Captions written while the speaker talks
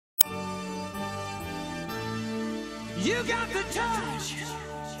You got the touch.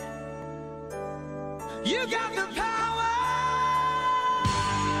 You got the power.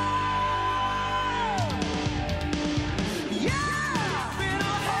 Yeah! Been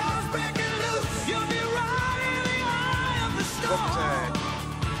a horse breaking loose. You'll be right in the eye of the storm.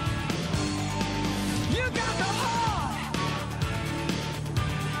 You got the heart.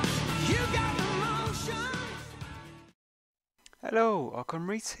 You got the motion. Hello, Arkon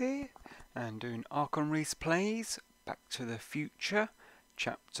Rhys here, and doing Arkon Rhys Plays Back to the Future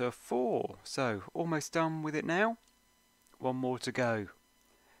Chapter 4. So, almost done with it now. One more to go.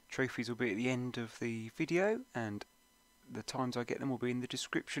 Trophies will be at the end of the video, and the times I get them will be in the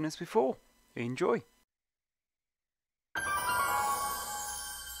description as before. Enjoy!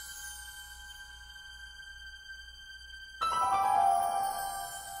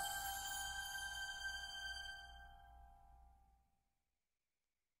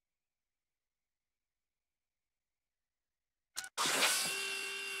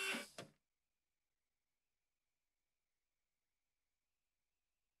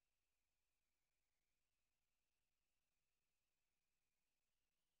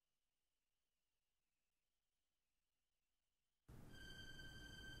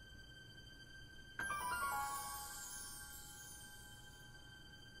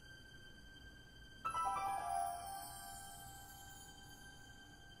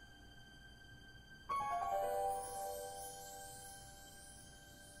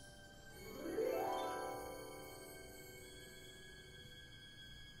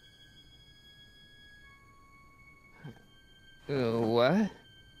 What?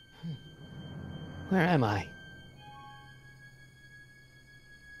 Where am I?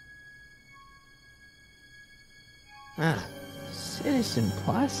 Ah, Citizen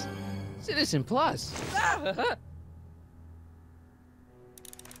Plus? Citizen Plus! Ah!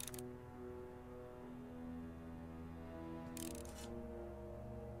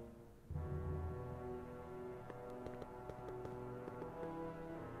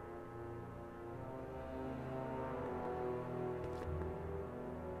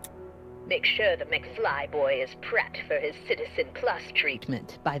 Make sure the McFly boy is prepped for his Citizen Plus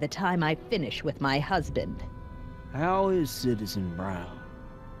treatment by the time I finish with my husband. How is Citizen Brown?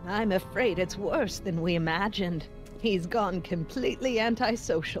 I'm afraid it's worse than we imagined. He's gone completely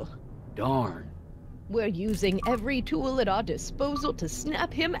antisocial. Darn. We're using every tool at our disposal to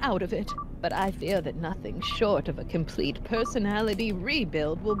snap him out of it. But I fear that nothing short of a complete personality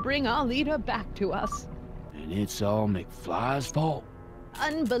rebuild will bring our leader back to us. And it's all McFly's fault?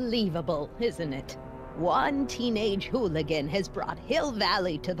 Unbelievable, isn't it? One teenage hooligan has brought Hill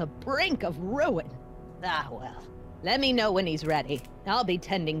Valley to the brink of ruin. Ah, well. Let me know when he's ready. I'll be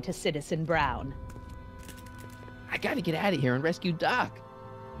tending to Citizen Brown. I gotta get out of here and rescue Doc.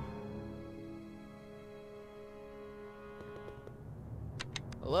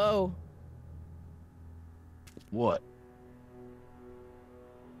 Hello? What?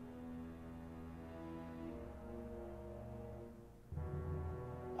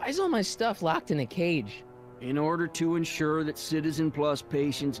 Why is all my stuff locked in a cage? In order to ensure that Citizen Plus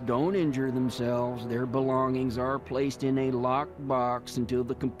patients don't injure themselves, their belongings are placed in a locked box until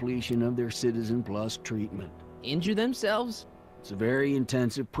the completion of their Citizen Plus treatment. Injure themselves? It's a very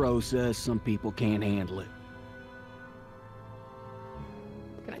intensive process. Some people can't handle it.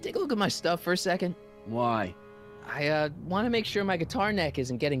 Can I take a look at my stuff for a second? Why? I, want to make sure my guitar neck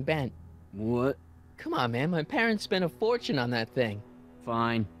isn't getting bent. What? Come on, man. My parents spent a fortune on that thing.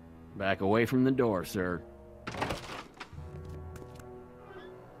 Fine. Back away from the door, sir.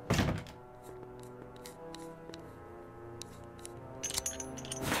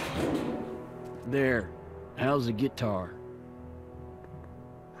 There. How's the guitar?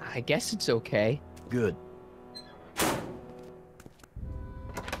 I guess it's okay. Good.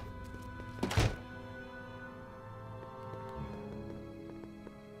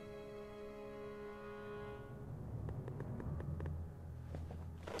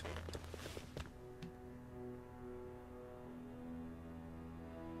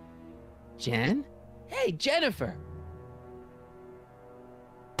 Jen? Hey, Jennifer!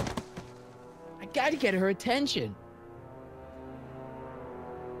 I gotta get her attention.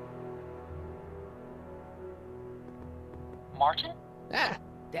 Martin? Ah,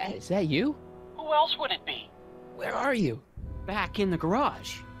 Dad, is that you? Who else would it be? Where are you? Back in the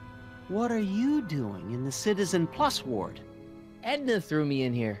garage. What are you doing in the Citizen Plus ward? Edna threw me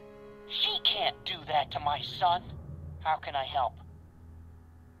in here. She can't do that to my son. How can I help?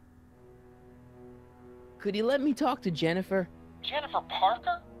 Could you let me talk to Jennifer? Jennifer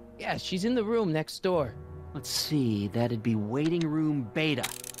Parker? Yeah, she's in the room next door. Let's see, that'd be waiting room beta.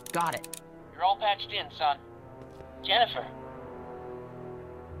 Got it. You're all patched in, son. Jennifer,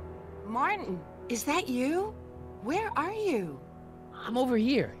 Martin, is that you? Where are you? I'm over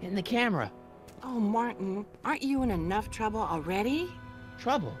here, in the camera. Oh, Martin, aren't you in enough trouble already?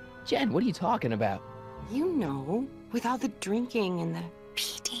 Trouble? Jen, what are you talking about? You know, with all the drinking and the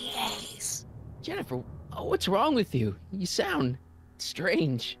PDAs. Jennifer, what's wrong with you? You sound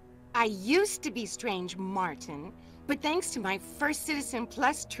strange. I used to be strange, Martin, but thanks to my first Citizen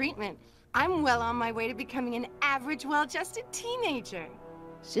Plus treatment, I'm well on my way to becoming an average, well-adjusted teenager.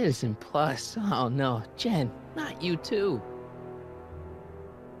 Citizen Plus? Oh no, Jen, not you too.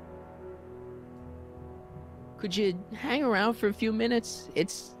 Could you hang around for a few minutes?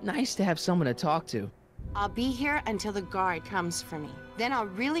 It's nice to have someone to talk to. I'll be here until the guard comes for me. Then I'll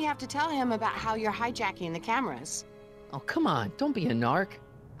really have to tell him about how you're hijacking the cameras. Oh, come on, don't be a narc.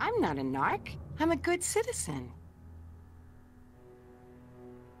 I'm not a narc. I'm a good citizen.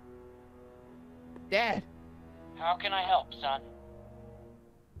 Dad, how can I help, son?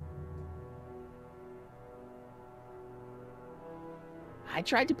 I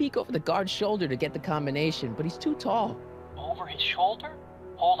tried to peek over the guard's shoulder to get the combination, but he's too tall. Over his shoulder?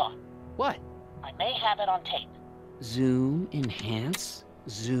 Hold on. What? I may have it on tape. Zoom, enhance.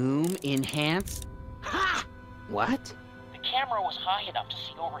 Zoom, enhance. Ha! What? The camera was high enough to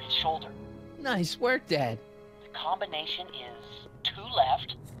see over his shoulder. Nice work, Dad. The combination is 2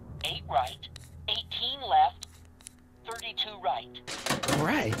 left, 8 right, 18 left, 32 right. All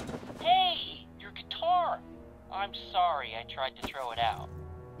right. Hey, your guitar! I'm sorry I tried to throw it out.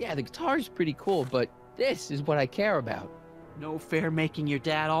 Yeah, the guitar's pretty cool, but this is what I care about. No fair making your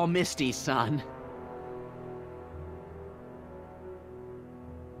dad all misty, son.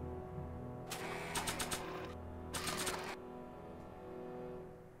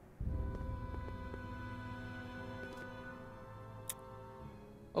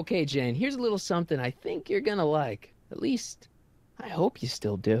 Okay, Jane, here's a little something I think you're gonna like. At least, I hope you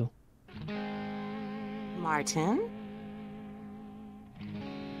still do. Martin?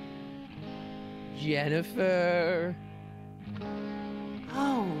 Jennifer.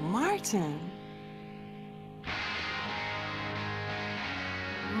 Oh, Martin.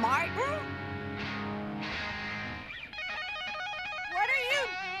 Martin? What are you doing?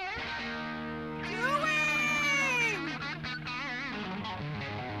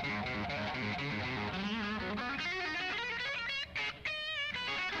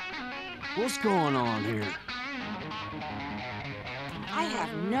 What's going on here? I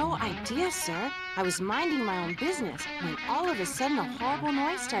have no idea, sir. I was minding my own business when all of a sudden a horrible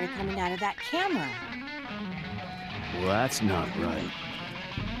noise started coming out of that camera. Well, that's not right.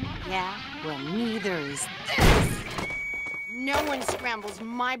 Yeah, well, neither is this. No one scrambles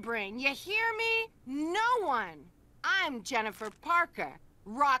my brain. You hear me? No one. I'm Jennifer Parker,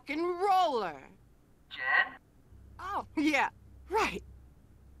 rock and roller. Jen? Oh, yeah, right.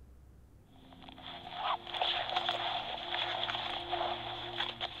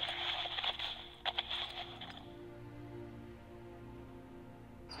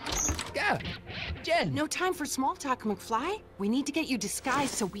 Yeah, Jen. No time for small talk, McFly. We need to get you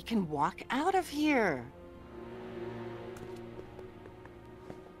disguised so we can walk out of here.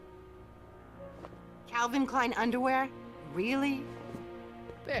 Calvin Klein underwear? Really?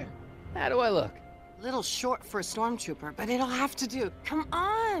 There. How do I look? Little short for a stormtrooper, but it'll have to do. Come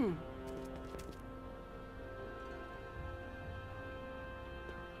on!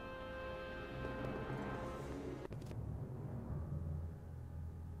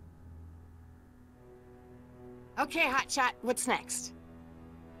 Okay, Hotshot, what's next?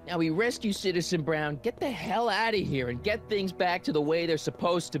 Now we rescue Citizen Brown, get the hell out of here, and get things back to the way they're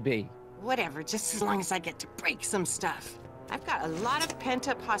supposed to be. Whatever, just as long as I get to break some stuff. I've got a lot of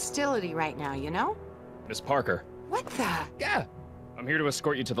pent-up hostility right now, you know? Miss Parker, What the? Yeah. I'm here to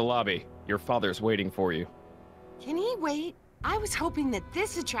escort you to the lobby. Your father's waiting for you. Can he wait? I was hoping that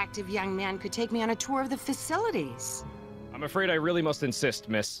this attractive young man could take me on a tour of the facilities. I'm afraid I really must insist,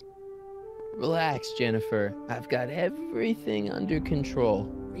 miss. Relax, Jennifer. I've got everything under control.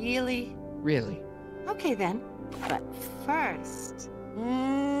 Really? Really. Okay then. But first...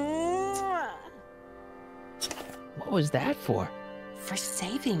 Mwah! What was that for? For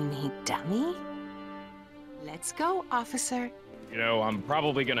saving me, dummy. Let's go, officer. You know, I'm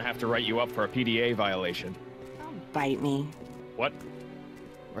probably gonna have to write you up for a PDA violation. Don't bite me. What?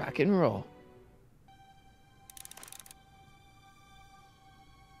 Rock and roll.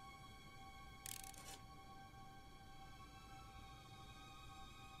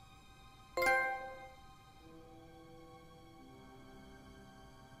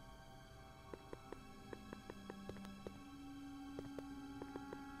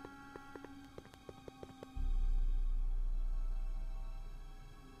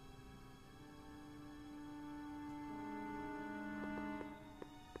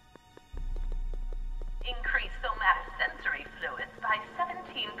 Increase somatosensory fluids by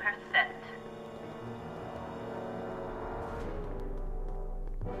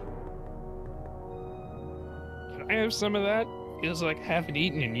 17%. Can I have some of that? Feels like I haven't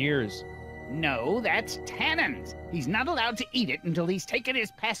eaten in years. No, that's Tannen's. He's not allowed to eat it until he's taken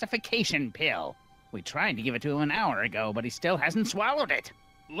his pacification pill. We tried to give it to him an hour ago, but he still hasn't swallowed it.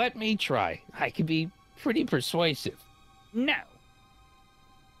 Let me try. I can be pretty persuasive. No.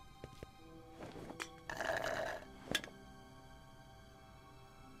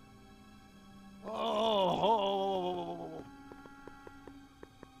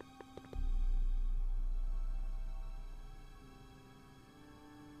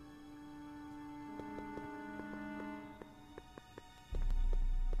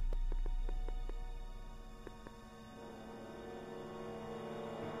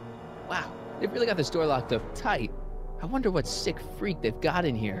 Wow, they've really got this door locked up tight. I wonder what sick freak they've got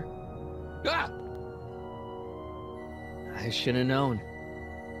in here. Ah! I should have known.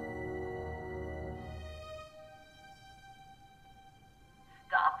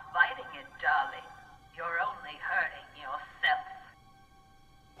 Stop fighting it, darling. You're only hurting yourself.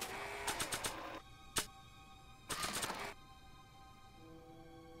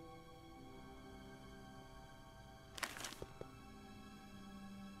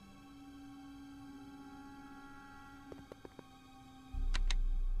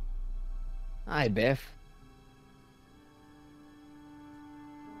 Hi, Biff.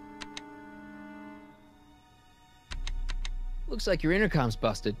 Looks like your intercom's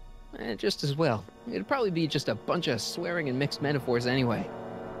busted. Just as well. It'd probably be just a bunch of swearing and mixed metaphors anyway.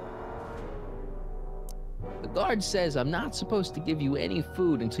 The guard says I'm not supposed to give you any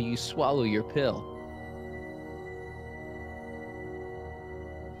food until you swallow your pill.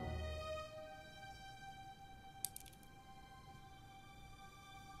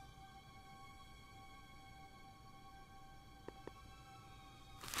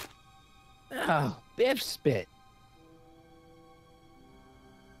 Oh, Biff spit.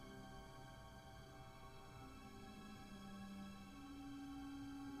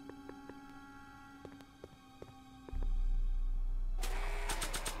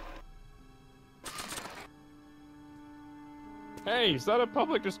 Hey, is that a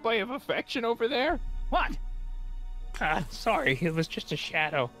public display of affection over there? What? Sorry, it was just a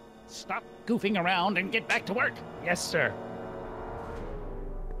shadow. Stop goofing around and get back to work. Yes, sir.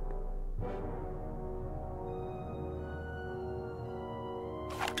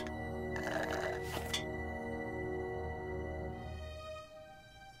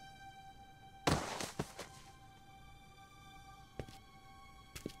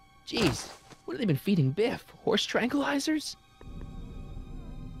 Jeez, what have they been feeding Biff? Horse tranquilizers?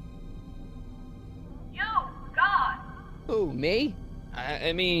 You, God! Who, me?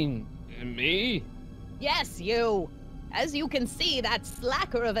 I mean, me? Yes, you. As you can see, that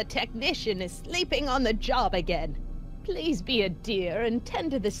slacker of a technician is sleeping on the job again. Please be a dear and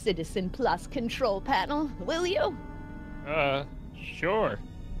tend to the Citizen Plus control panel, will you? Sure.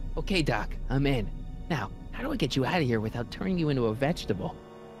 Okay, Doc, I'm in. Now, how do I get you out of here without turning you into a vegetable?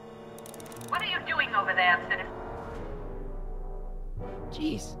 What are you doing over there, Citizen?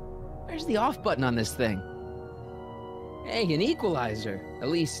 Jeez, where's the off button on this thing? Hey, an equalizer. At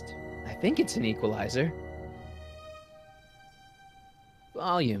least, I think it's an equalizer.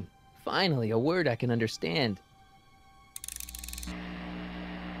 Volume. Finally, a word I can understand.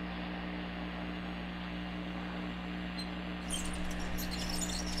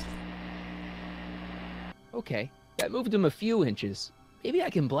 Okay, that moved him a few inches. Maybe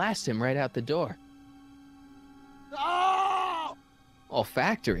I can blast him right out the door. No!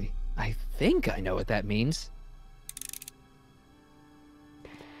 Olfactory. I think I know what that means.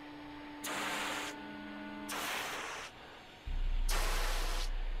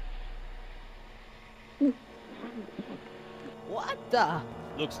 What the?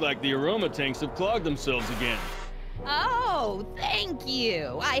 Looks like the aroma tanks have clogged themselves again. Oh, thank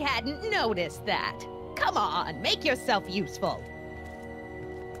you. I hadn't noticed that. Come on, make yourself useful.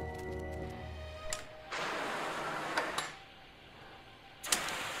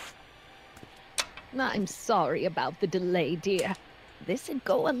 I'm sorry about the delay, dear. This'd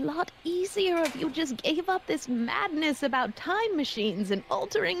go a lot easier if you just gave up this madness about time machines and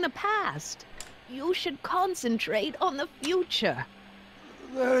altering the past. You should concentrate on the future.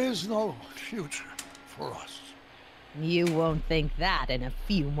 There is no future for us. You won't think that in a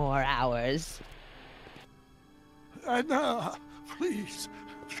few more hours. Edna, please,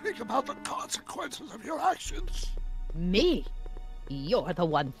 think about the consequences of your actions. Me? You're the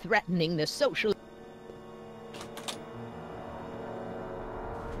one threatening the social...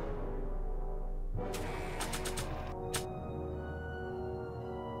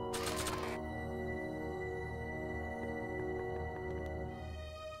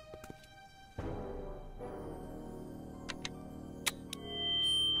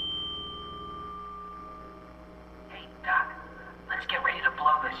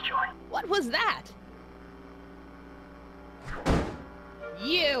 this joint. What was that?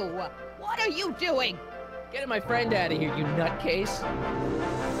 You! What are you doing? Getting my friend out of here, you nutcase.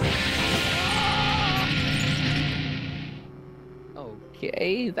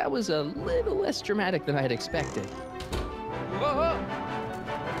 Okay, that was a little less dramatic than I had expected. Whoa!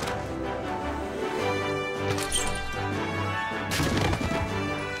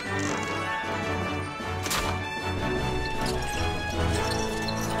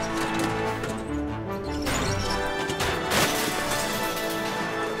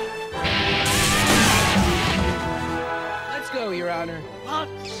 Let's go, Your Honor. What?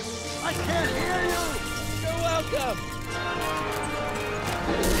 I can't hear you! You're welcome!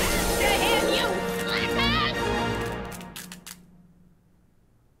 Damn you! Flathead!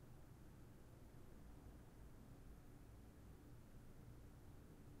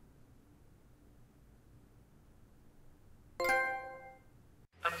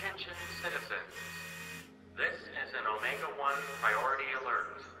 Attention citizens. This is an Omega-1 priority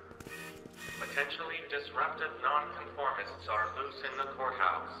alert. Potentially disruptive nonconformists are loose in the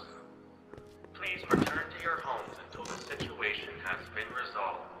courthouse. Please return to your homes until the situation has been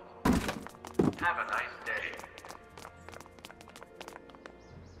resolved. Have a nice day.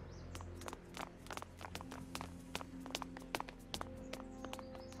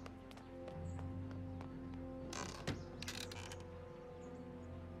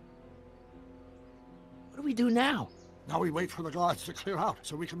 What do we do now? Now we wait for the guards to clear out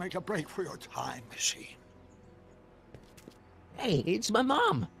so we can make a break for your time machine. Hey, it's my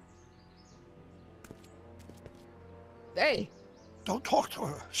mom. Hey. Don't talk to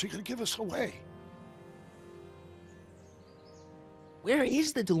her. She could give us away. Where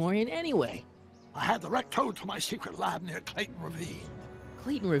is the DeLorean anyway? I had the wreck towed to my secret lab near Clayton Ravine.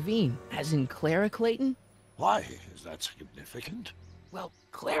 Clayton Ravine, as in Clara Clayton? Why? Is that significant? Well,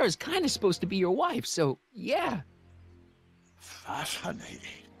 Clara's kind of supposed to be your wife, so yeah.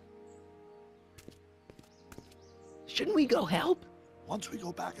 Fascinating. Shouldn't we go help? Once we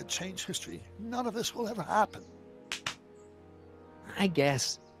go back and change history, none of this will ever happen. I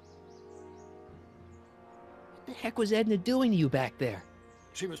guess. What the heck was Edna doing to you back there?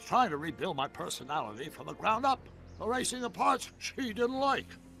 She was trying to rebuild my personality from the ground up, erasing the parts she didn't like.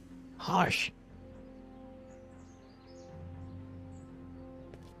 Harsh.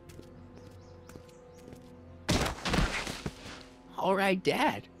 All right,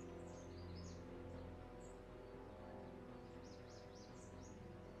 Dad.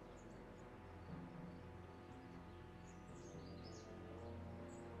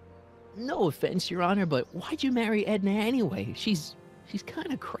 No offense, Your Honor, but why'd you marry Edna anyway? She's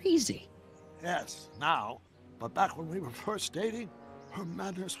kind of crazy. Yes, now. But back when we were first dating, her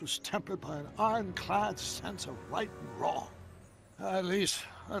madness was tempered by an ironclad sense of right and wrong. At least,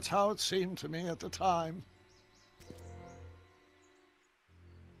 that's how it seemed to me at the time.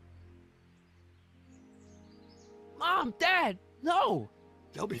 Mom, Dad, no!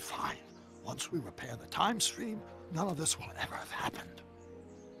 They'll be fine. Once we repair the time stream, none of this will ever have happened.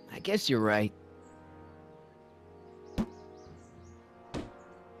 I guess you're right.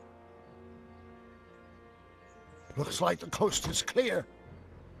 Looks like the coast is clear.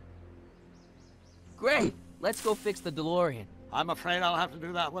 Great! Let's go fix the DeLorean. I'm afraid I'll have to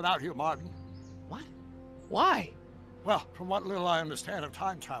do that without you, Martin. What? Why? Well, from what little I understand of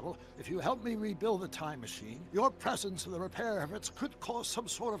time travel, if you help me rebuild the time machine, your presence in the repair efforts could cause some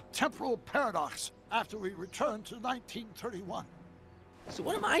sort of temporal paradox after we return to 1931. So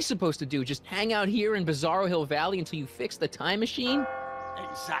what am I supposed to do? Just hang out here in Bizarro Hill Valley until you fix the time machine?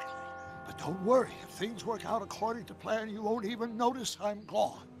 Exactly. But don't worry, if things work out according to plan, you won't even notice I'm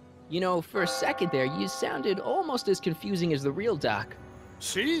gone. You know, for a second there, you sounded almost as confusing as the real Doc.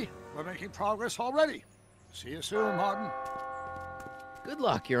 See? We're making progress already. See you soon, Martin. Good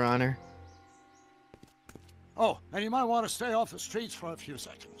luck, Your Honor. Oh, and you might want to stay off the streets for a few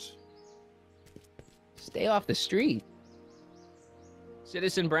seconds. Stay off the street.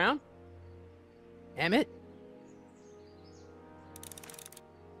 Citizen Brown? Emmett?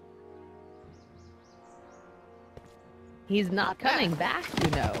 He's not coming back,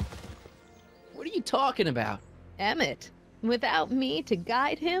 you know. What are you talking about? Emmett. Without me to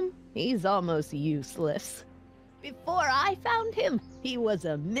guide him, he's almost useless. Before I found him, he was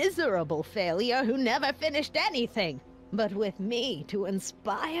a miserable failure who never finished anything. But with me to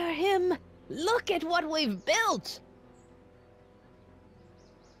inspire him, look at what we've built!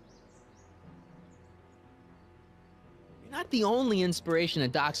 You're not the only inspiration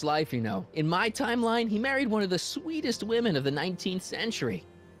in Doc's life, you know. In my timeline, he married one of the sweetest women of the 19th century.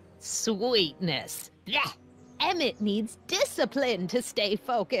 Sweetness. Yeah. Emmett needs discipline. discipline to stay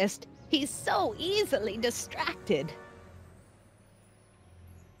focused. He's so easily distracted.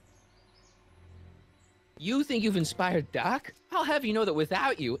 You think you've inspired Doc? I'll have you know that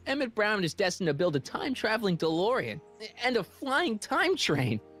without you, Emmett Brown is destined to build a time-traveling DeLorean and a flying time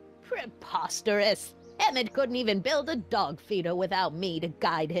train. Preposterous. Emmett couldn't even build a dog feeder without me to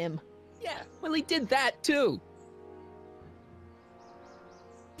guide him. Yeah, well, he did that too.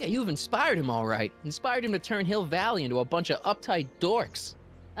 Yeah, you've inspired him all right. Inspired him to turn Hill Valley into a bunch of uptight dorks.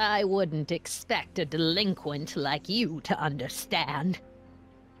 I wouldn't expect a delinquent like you to understand.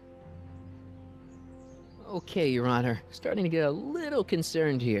 Okay, Your Honor. Starting to get a little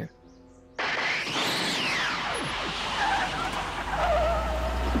concerned here.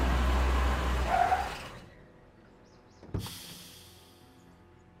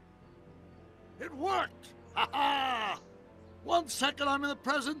 It worked! Ha ha! 1 second I'm in the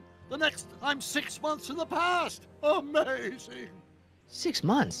present, the next I'm 6 months in the past. Amazing! 6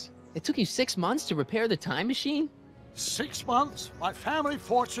 months? It took you 6 months to repair the time machine? 6 months, my family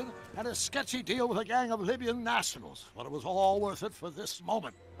fortune, and a sketchy deal with a gang of Libyan nationals. But it was all worth it for this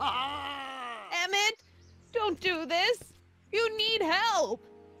moment. Emmett, don't do this. You need help.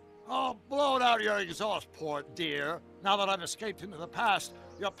 Oh, blow it out of your exhaust port, dear. Now that I've escaped into the past,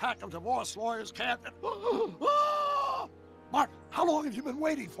 your pack of divorce lawyers can't... Mark, how long have you been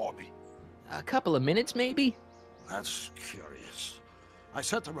waiting for me? A couple of minutes, maybe? That's curious. I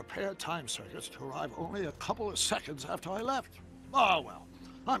set the repair time circuits to arrive only a couple of seconds after I left. Oh, well,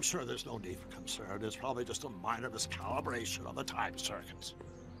 I'm sure there's no need for concern. It's probably just a minor miscalibration of the time circuits.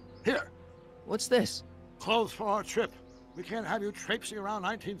 Here. What's this? Clothes for our trip. We can't have you traipsing around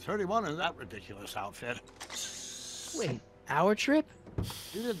 1931 in that ridiculous outfit. Wait, our trip?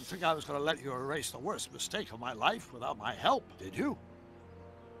 You didn't think I was going to let you erase the worst mistake of my life without my help, did you?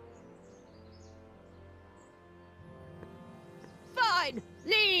 Fine,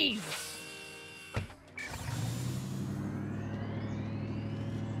 leave.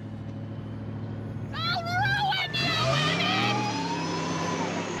 I'll ruin you, Emmett!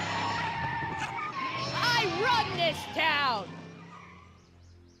 I run this town!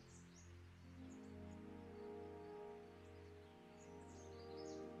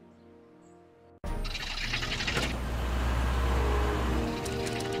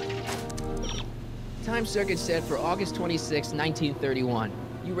 Time circuit set for August 26, 1931.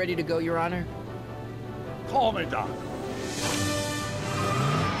 You ready to go, Your Honor? Call me, Doc.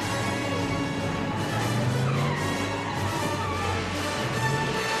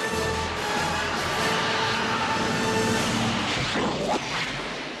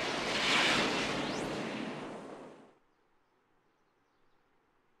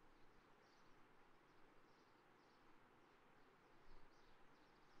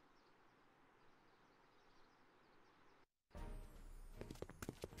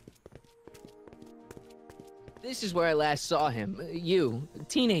 This is where I last saw him. You,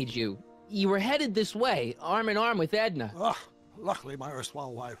 teenage you. You were headed this way, arm in arm with Edna. Ugh. Luckily, my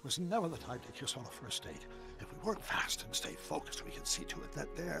erstwhile wife was never the type to kiss on a first date. If we work fast and stay focused, we can see to it that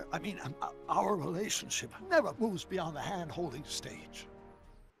our relationship never moves beyond the hand-holding stage.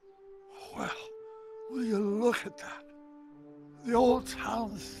 Well, will you look at that? The old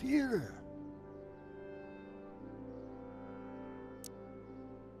town theater.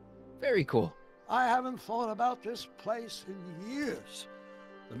 Very cool. I haven't thought about this place in years.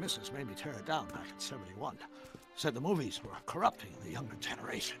 The missus made me tear it down back in '71. Said the movies were corrupting the younger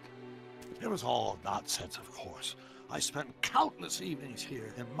generation. It was all nonsense, of course. I spent countless evenings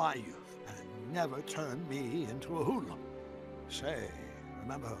here in my youth, and it never turned me into a hoodlum. Say,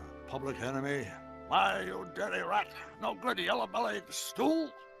 remember Public Enemy? Why, you dirty rat, no good yellow-bellied stool?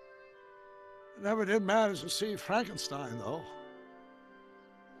 I never did manage to see Frankenstein, though.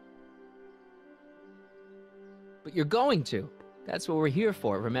 But you're going to. That's what we're here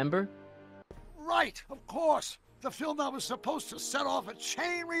for, remember? Right, of course. The film that was supposed to set off a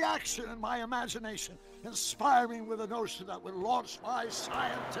chain reaction in my imagination, inspiring with a notion that would launch my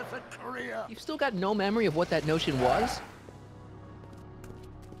scientific career. You've still got no memory of what that notion was?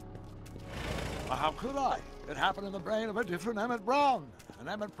 Well, how could I? It happened in the brain of a different Emmett Brown. An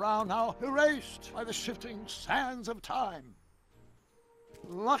Emmett Brown now erased by the shifting sands of time.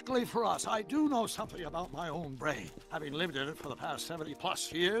 Luckily for us, I do know something about my own brain, having lived in it for the past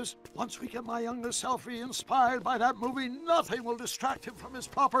 70+ years. Once we get my younger self re-inspired by that movie, nothing will distract him from his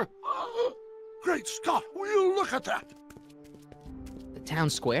proper... Great Scott, will you look at that? The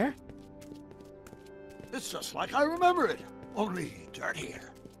town square? It's just like I remember it, only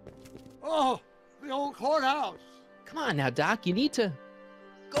dirtier. Oh, the old courthouse. Come on now, Doc, you need to...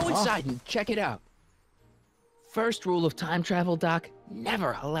 Go inside and check it out. First rule of time travel, Doc,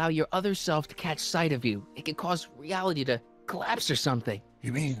 never allow your other self to catch sight of you. It can cause reality to collapse or something.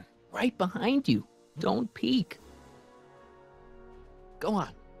 You mean? Right behind you. Don't peek. Go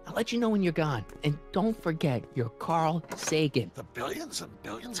on. I'll let you know when you're gone. And don't forget, you're Carl Sagan. The billions and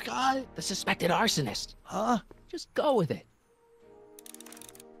billions guy? The suspected arsonist. Huh? Just go with it.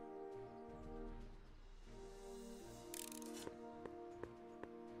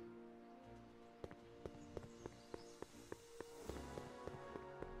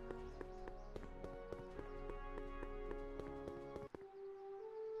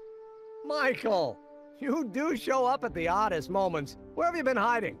 Michael! You do show up at the oddest moments. Where have you been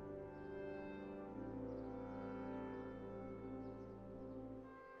hiding?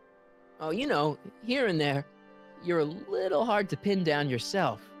 Oh, you know, here and there. You're a little hard to pin down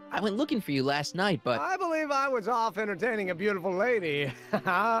yourself. I went looking for you last night, but... I believe I was off entertaining a beautiful lady.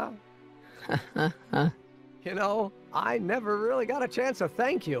 You know, I never really got a chance to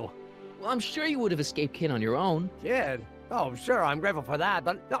thank you. Well, I'm sure you would have escaped Kid on your own. Kid? Oh, sure, I'm grateful for that,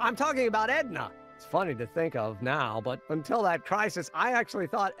 but no, I'm talking about Edna. It's funny to think of now, but until that crisis, I actually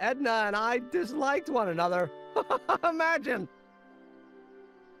thought Edna and I disliked one another. Imagine!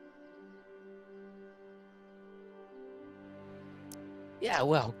 Yeah,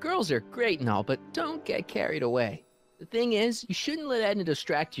 well, girls are great and all, but don't get carried away. The thing is, you shouldn't let Edna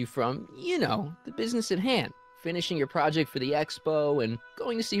distract you from, you know, the business at hand. Finishing your project for the expo and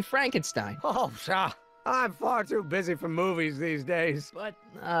going to see Frankenstein. Oh, pshaw. I'm far too busy for movies these days. But,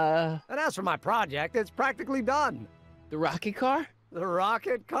 And as for my project, it's practically done. The rocket car? The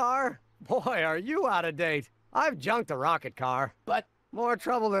rocket car? Boy, are you out of date. I've junked the rocket car. But... more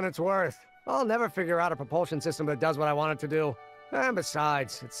trouble than it's worth. I'll never figure out a propulsion system that does what I want it to do. And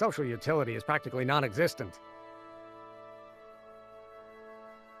besides, its social utility is practically non-existent.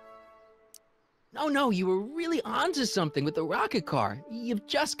 No, you were really onto something with the rocket car. You've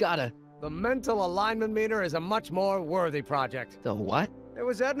just gotta... The mental alignment meter is a much more worthy project. The what? It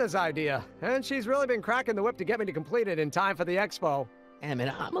was Edna's idea, and she's really been cracking the whip to get me to complete it in time for the expo.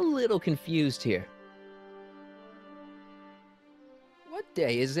 Emmett, I'm a little confused here. What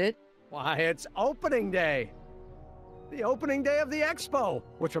day is it? Why, it's opening day. The opening day of the expo.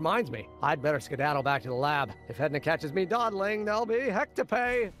 Which reminds me, I'd better skedaddle back to the lab. If Edna catches me dawdling, there'll be heck to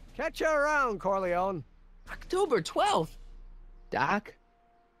pay. Catch you around, Corleone. October 12th? Doc?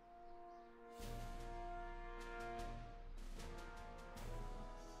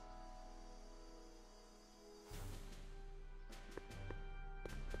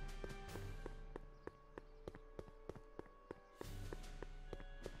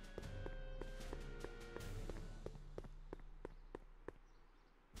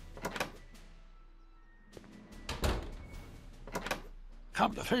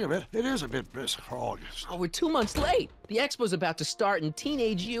 Come to think of it, it is a bit brisk for August. Oh, we're 2 months late. The expo's about to start and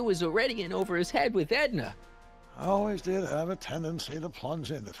teenage you is already in over his head with Edna. I always did have a tendency to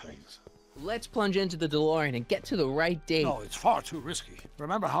plunge into things. Let's plunge into the DeLorean and get to the right date. No, it's far too risky.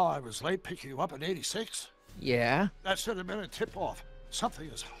 Remember how I was late picking you up in '86? Yeah? That should have been a tip-off. Something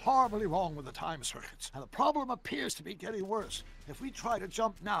is horribly wrong with the time circuits, and the problem appears to be getting worse. If we try to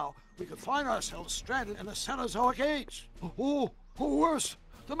jump now, we could find ourselves stranded in the Cenozoic age. Or worse,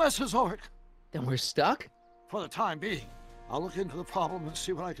 the Mesozoic. Then we're stuck? For the time being. I'll look into the problem and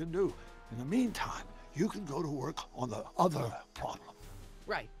see what I can do. In the meantime, you can go to work on the other problem.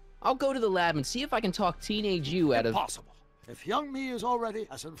 Right. I'll go to the lab and see if I can talk teenage you out of... Impossible. If young me is already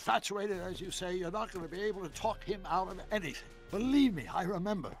as infatuated as you say, you're not going to be able to talk him out of anything. Believe me, I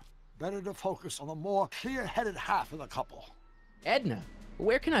remember. Better to focus on the more clear-headed half of the couple. Edna?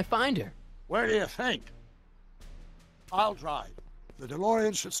 Where can I find her? Where do you think? I'll drive. The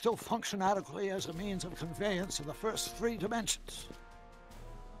DeLorean should still function adequately as a means of conveyance in the first 3 dimensions.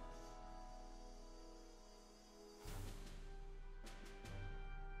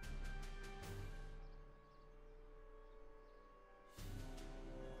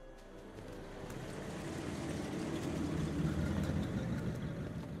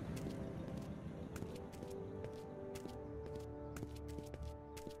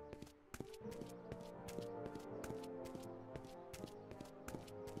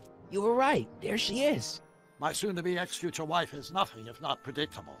 You were right. There she is. My soon-to-be ex-future wife is nothing if not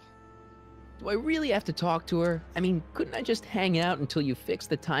predictable. Do I really have to talk to her? I mean, couldn't I just hang out until you fix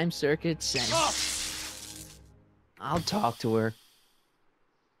the time circuits and... Stop! I'll talk to her.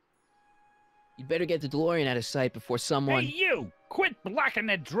 You'd better get the DeLorean out of sight before someone... Hey, you! Quit blocking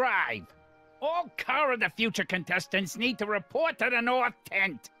the drive! All Car of the Future contestants need to report to the North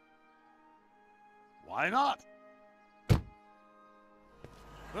Tent. Why not?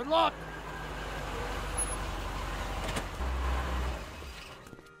 Good luck!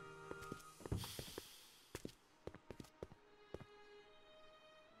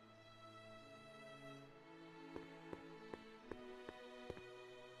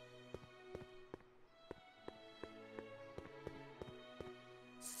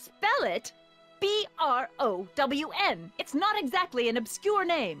 spell it? B-R-O-W-N. It's not exactly an obscure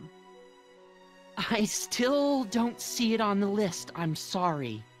name. I still don't see it on the list. I'm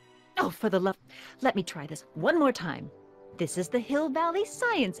sorry. Oh, for the love... Let me try this one more time. This is the Hill Valley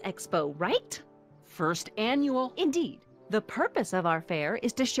Science Expo, right? First annual. Indeed. The purpose of our fair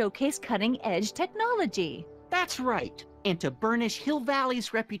is to showcase cutting-edge technology. That's right. And to burnish Hill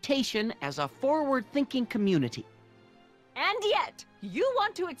Valley's reputation as a forward-thinking community. And yet, you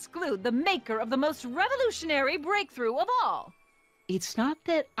want to exclude the maker of the most revolutionary breakthrough of all. It's not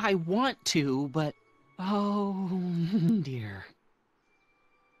that I want to, but... oh, dear.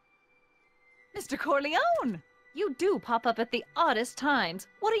 Mr. Corleone! You do pop up at the oddest times.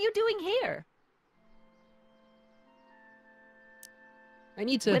 What are you doing here? I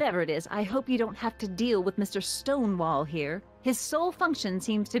need to... Whatever it is, I hope you don't have to deal with Mr. Stonewall here. His sole function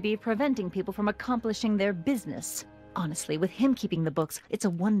seems to be preventing people from accomplishing their business. Honestly, with him keeping the books, it's a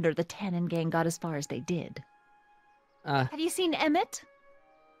wonder the Tannen gang got as far as they did. Have you seen Emmett?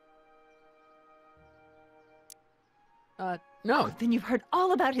 No. Oh, then you've heard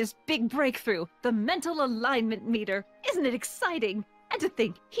all about his big breakthrough, the mental alignment meter. Isn't it exciting? And to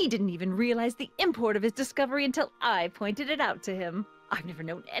think, he didn't even realize the import of his discovery until I pointed it out to him. I've never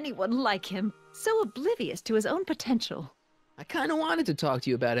known anyone like him, so oblivious to his own potential. I kind of wanted to talk to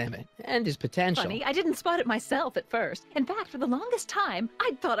you about Emmett and his potential. Funny, I didn't spot it myself at first. In fact, for the longest time,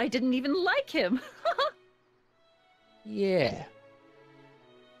 I thought I didn't even like him. Yeah.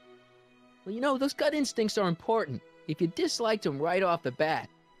 Well, you know, those gut instincts are important. If you disliked him right off the bat.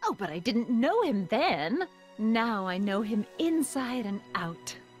 Oh, but I didn't know him then. Now I know him inside and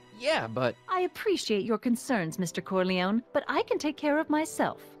out. Yeah, but... I appreciate your concerns, Mr. Corleone, but I can take care of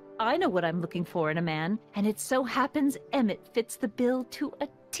myself. I know what I'm looking for in a man, and it so happens Emmett fits the bill to a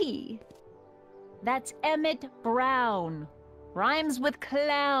T. That's Emmett Brown. Rhymes with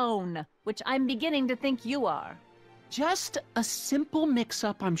clown, which I'm beginning to think you are. Just a simple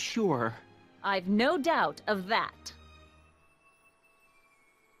mix-up, I'm sure. I've no doubt of that.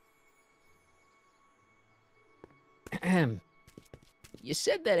 You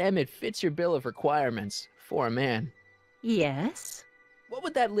said that Emmett fits your bill of requirements for a man. Yes? What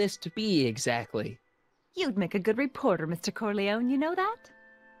would that list be exactly? You'd make a good reporter, Mr. Corleone, you know that?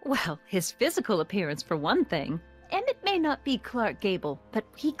 Well, his physical appearance for one thing. Emmett may not be Clark Gable, but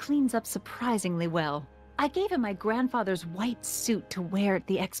he cleans up surprisingly well. I gave him my grandfather's white suit to wear at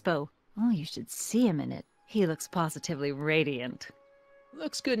the expo. Oh, you should see him in it. He looks positively radiant.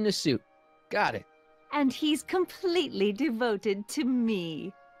 Looks good in a suit. Got it. And he's completely devoted to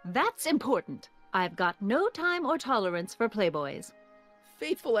me. That's important. I've got no time or tolerance for playboys.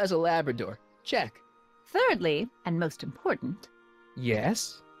 Faithful as a Labrador. Check. Thirdly, and most important...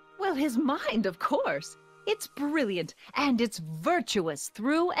 Yes? Well, his mind, of course. It's brilliant, and it's virtuous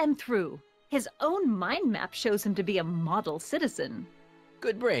through and through. His own mind map shows him to be a model citizen.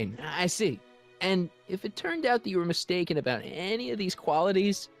 Good brain, I see. And if it turned out that you were mistaken about any of these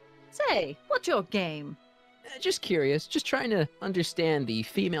qualities... Say, what's your game? Just curious, just trying to understand the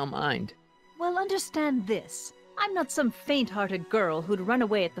female mind. Well, understand this. I'm not some faint-hearted girl who'd run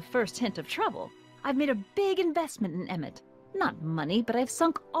away at the first hint of trouble. I've made a big investment in Emmett. Not money, but I've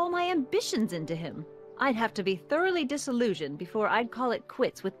sunk all my ambitions into him. I'd have to be thoroughly disillusioned before I'd call it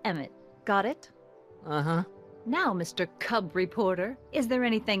quits with Emmett. Got it? Uh-huh. Now, Mr. Cub Reporter, is there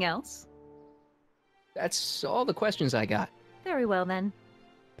anything else? That's all the questions I got. Very well, then.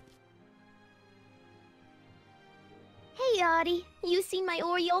 Hey, Audie. You seen my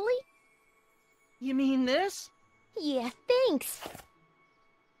Oriole? You mean this? Yeah, thanks.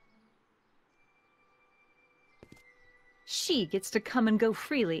 She gets to come and go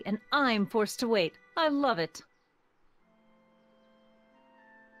freely, and I'm forced to wait. I love it.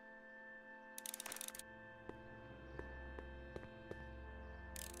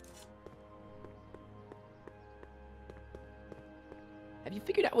 Have you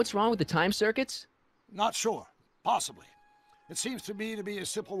figured out what's wrong with the time circuits? Not sure. Possibly. It seems to me to be a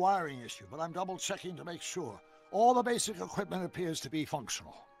simple wiring issue, but I'm double-checking to make sure. All the basic equipment appears to be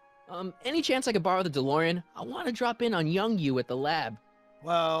functional. Any chance I could borrow the DeLorean? I want to drop in on young you at the lab.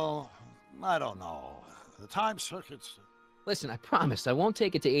 Well, I don't know. The time circuits... Listen, I promise I won't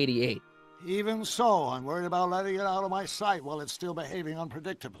take it to 88. Even so, I'm worried about letting it out of my sight while it's still behaving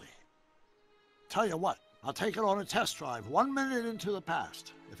unpredictably. Tell you what, I'll take it on a test drive 1 minute into the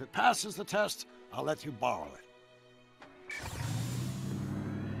past. If it passes the test, I'll let you borrow it.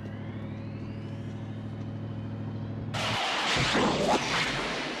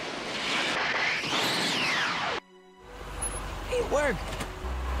 It worked.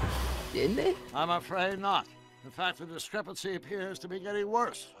 Didn't it? I'm afraid not. In fact, the discrepancy appears to be getting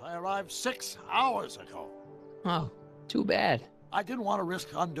worse. I arrived 6 hours ago. Oh, too bad. I didn't want to risk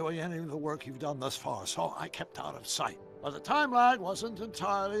undoing any of the work you've done thus far, so I kept out of sight. But the time lag wasn't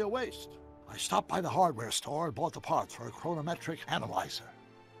entirely a waste. I stopped by the hardware store and bought the parts for a chronometric analyzer.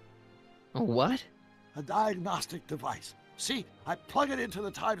 A what? A diagnostic device. See, I plug it into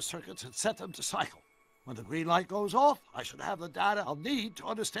the time circuits and set them to cycle. When the green light goes off, I should have the data I'll need to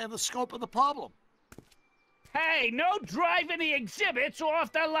understand the scope of the problem. Hey, no driving the exhibits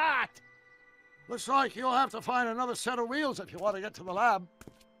off the lot! Looks like you'll have to find another set of wheels if you want to get to the lab.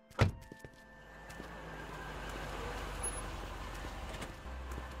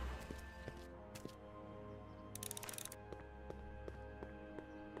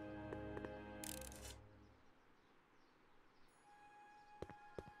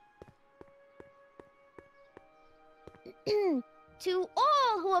 To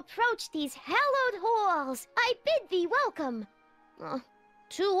all who approach these hallowed halls, I bid thee welcome.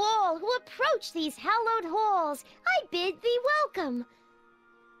 To all who approach these hallowed halls, I bid thee welcome.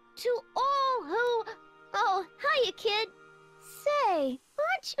 To all who... Oh, hiya, kid. Say,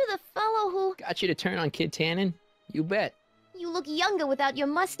 aren't you the fellow who... Got you to turn on Kid Tannen? You bet. You look younger without your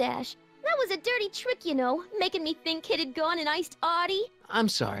mustache. That was a dirty trick, you know, making me think Kid had gone and iced Artie. I'm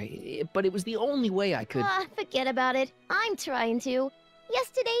sorry, but it was the only way I could... Forget about it. I'm trying to.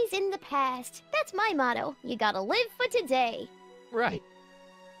 Yesterday's in the past. That's my motto. You gotta live for today. Right.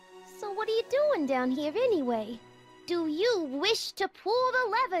 So what are you doing down here anyway? Do you wish to pull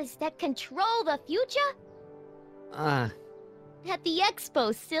the levers that control the future? At the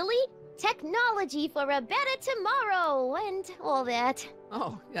expo, silly. Technology for a better tomorrow, and all that.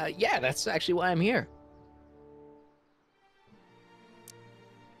 Oh, yeah, that's actually why I'm here.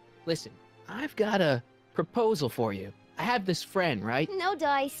 Listen, I've got a proposal for you. I have this friend, right? No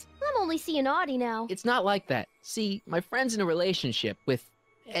dice. I'm only seeing Artie now. It's not like that. See, my friend's in a relationship with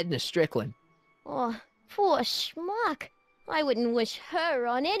Edna Strickland. Oh, poor schmuck. I wouldn't wish her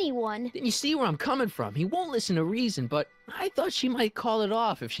on anyone. Then you see where I'm coming from. He won't listen to reason, but I thought she might call it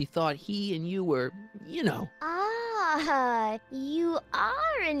off if she thought he and you were, you know. Ah, you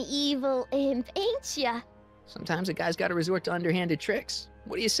are an evil imp, ain't ya? Sometimes a guy's gotta resort to underhanded tricks.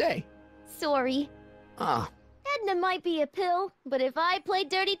 What do you say? Sorry. Edna might be a pill, but if I play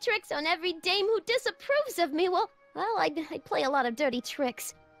dirty tricks on every dame who disapproves of me, well, I'd play a lot of dirty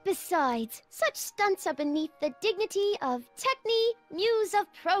tricks. Besides, such stunts are beneath the dignity of Techne, Muse of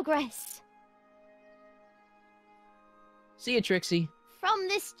Progress. See you, Trixie. From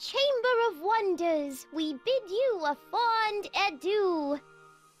this chamber of wonders, we bid you a fond adieu.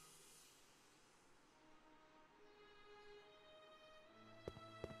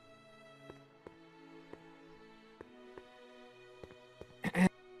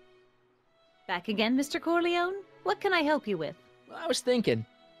 Back again, Mr. Corleone? What can I help you with? Well, I was thinking.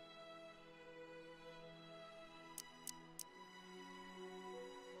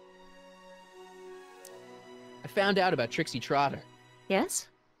 I found out about Trixie Trotter. Yes?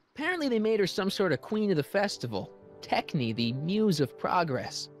 Apparently they made her some sort of queen of the festival. Techne, the Muse of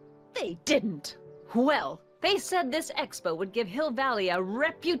Progress. They didn't. Well, they said this expo would give Hill Valley a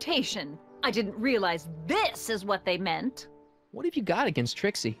reputation. I didn't realize this is what they meant. What have you got against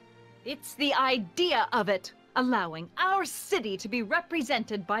Trixie? It's the idea of it. Allowing our city to be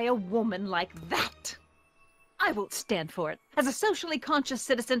represented by a woman like that. I won't stand for it. As a socially conscious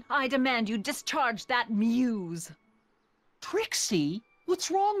citizen, I demand you discharge that muse. Trixie?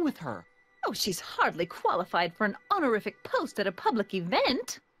 What's wrong with her? Oh, she's hardly qualified for an honorific post at a public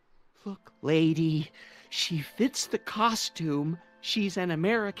event. Look, lady, she fits the costume. She's an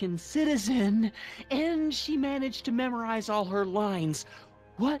American citizen, and she managed to memorize all her lines.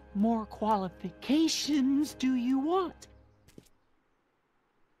 What more qualifications do you want?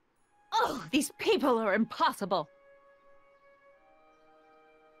 Oh, these people are impossible.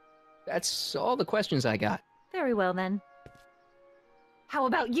 That's all the questions I got. Very well, then. How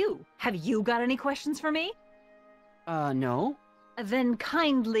about you? Have you got any questions for me? No. Then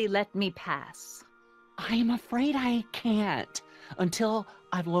kindly let me pass. I'm afraid I can't, until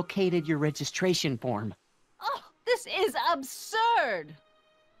I've located your registration form. Oh, this is absurd!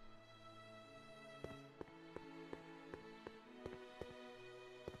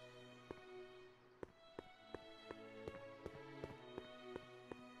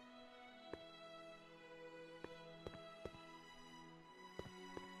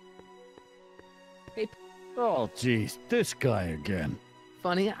 Hey. Oh, jeez, this guy again.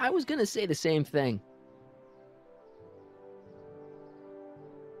 Funny, I was gonna say the same thing.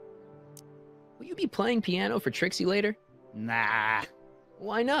 Will you be playing piano for Trixie later? Nah.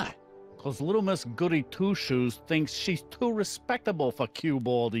 Why not? 'cause little Miss Goody Two-Shoes thinks she's too respectable for cue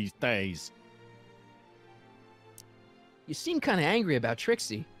ball these days. You seem kind of angry about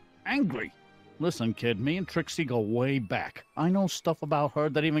Trixie. Angry? Listen, kid, me and Trixie go way back. I know stuff about her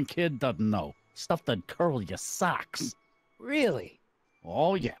that even Kid doesn't know. Stuff that'd curl your socks. Really?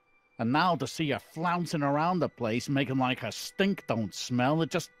 Oh, yeah. And now to see her flouncing around the place, making like her stink don't smell, it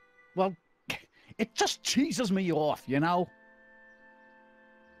just, well, it just cheeses me off, you know?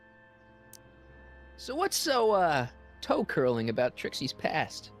 So what's so, toe-curling about Trixie's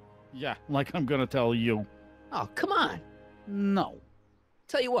past? Yeah, like I'm gonna tell you. Oh, come on. No.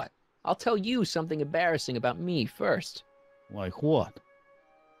 Tell you what, I'll tell you something embarrassing about me first. Like what?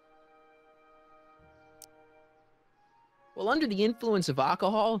 Well, under the influence of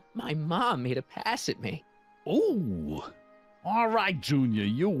alcohol, my mom made a pass at me. Ooh. All right, Junior,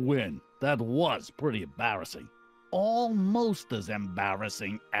 you win. That was pretty embarrassing. Almost as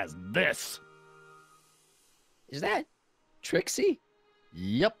embarrassing as this. Is that Trixie?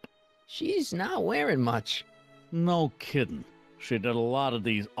 Yep. She's not wearing much. No kidding. She did a lot of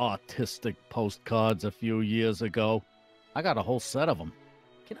these artistic postcards a few years ago. I got a whole set of them.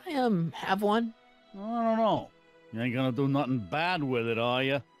 Can I, have one? I don't know. You ain't gonna do nothing bad with it, are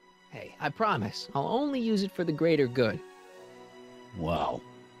you? Hey, I promise. I'll only use it for the greater good. Wow.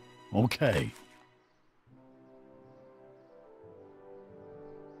 Okay.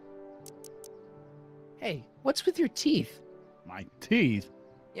 Hey, what's with your teeth? My teeth?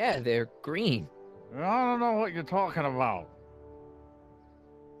 Yeah, they're green. I don't know what you're talking about.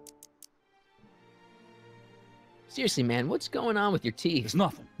 Seriously, man, what's going on with your teeth? It's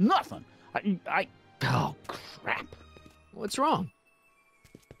nothing. Nothing. Oh, crap. What's wrong?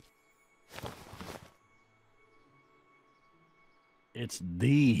 It's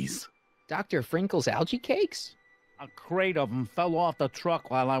these. Dr. Frinkle's algae cakes? A crate of them fell off the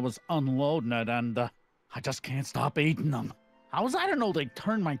truck while I was unloading it, and I just can't stop eating them. How was I to know they'd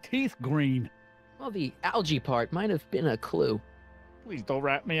turn my teeth green? Well, the algae part might have been a clue. Please don't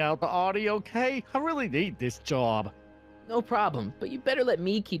rat me out, Artie, okay? I really need this job. No problem, but you better let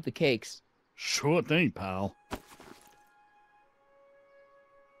me keep the cakes. Sure thing, pal.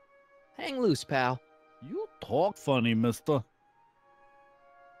 Hang loose, pal. You talk funny, mister.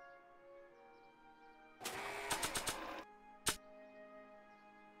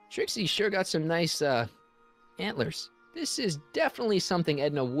 Trixie sure got some nice, antlers. This is definitely something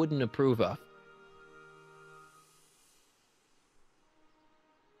Edna wouldn't approve of.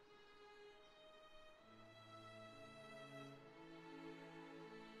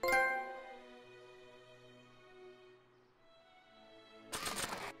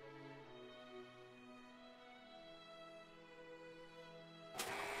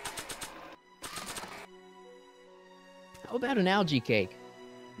 How about an algae cake?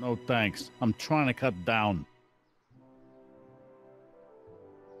 No thanks. I'm trying to cut down.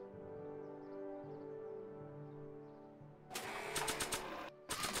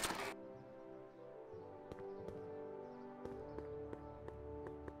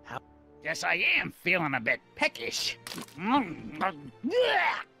 Guess I am feeling a bit peckish. Where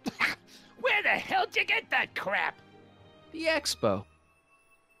the hell'd you get that crap? The expo.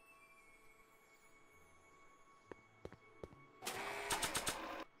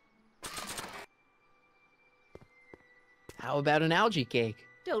 How about an algae cake?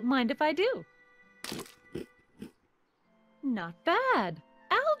 Don't mind if I do. Not bad.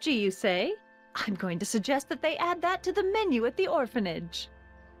 Algae, you say? I'm going to suggest that they add that to the menu at the orphanage.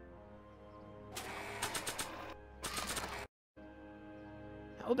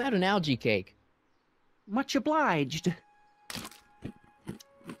 How about an algae cake? Much obliged.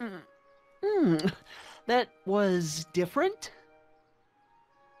 That was different?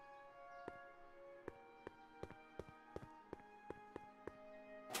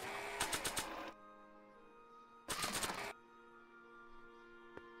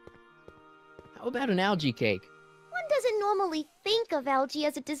 How about an algae cake? One doesn't normally think of algae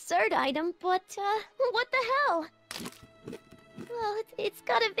as a dessert item, but, what the hell? Well, it's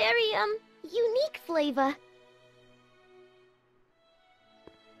got a very, unique flavor.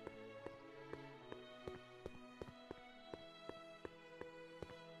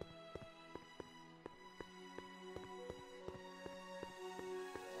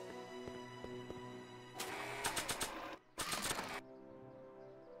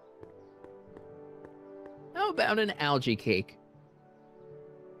 How about an algae cake?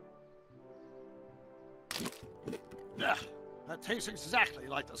 Ugh, that tastes exactly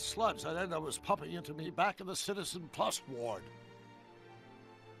like the sludge that Edna was pumping into me back in the Citizen Plus ward.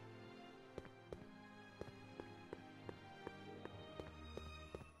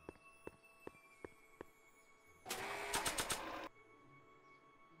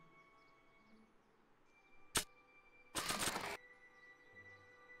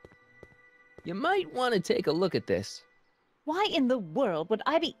 You might want to take a look at this. Why in the world would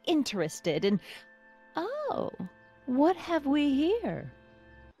I be interested in... Oh, what have we here?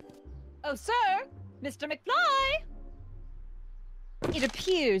 Oh, sir! Mr. McFly! It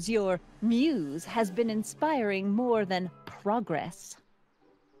appears your muse has been inspiring more than progress.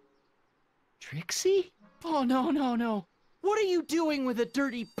 Trixie? Oh, no, no, no. What are you doing with a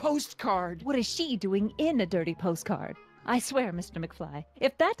dirty postcard? What is she doing in a dirty postcard? I swear, Mr. McFly,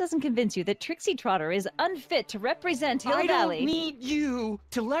 if that doesn't convince you that Trixie Trotter is unfit to represent Hill Valley... I don't need you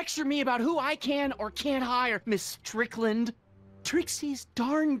to lecture me about who I can or can't hire, Miss Strickland. Trixie's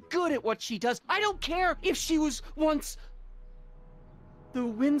darn good at what she does. I don't care if she was once the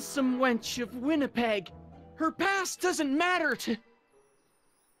winsome wench of Winnipeg. Her past doesn't matter to...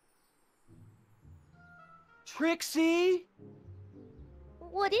 Trixie?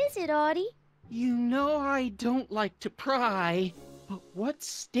 What is it, Audie? You know I don't like to pry, but what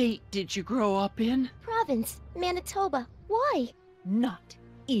state did you grow up in? Province, Manitoba. Why? Not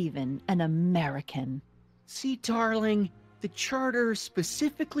even an American. See, darling, the charter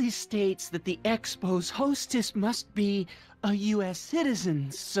specifically states that the Expo's hostess must be a U.S.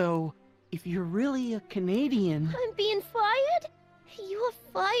 citizen, so if you're really a Canadian... I'm being fired? You're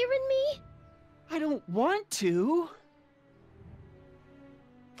firing me? I don't want to.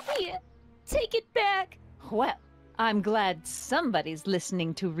 Here, take it back. Well, I'm glad somebody's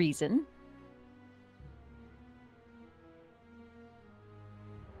listening to reason.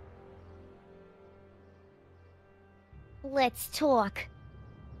 Let's talk.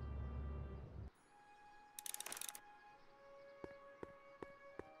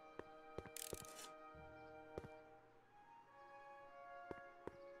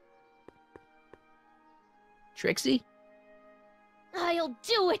 Trixie? I'll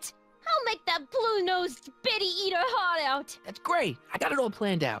do it! I'll make that blue-nosed bitty eat her heart out! That's great. I got it all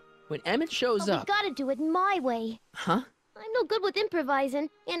planned out. When Emmett shows But up... we gotta do it my way. Huh? I'm no good with improvising,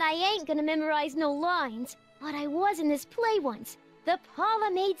 and I ain't gonna memorize no lines. But I was in this play once. The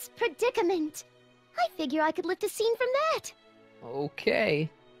Parlor-Maid's Predicament. I figure I could lift a scene from that. Okay.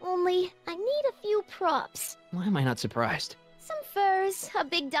 Only, I need a few props. Why am I not surprised? Some furs, a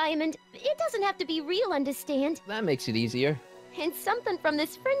big diamond. It doesn't have to be real, understand? That makes it easier. And something from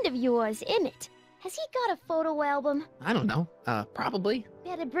this friend of yours, Emmett. Has he got a photo album? I don't know. Probably.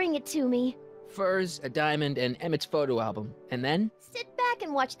 Better bring it to me. Furs, a diamond, and Emmett's photo album. And then? Sit back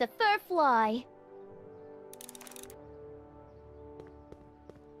and watch the fur fly.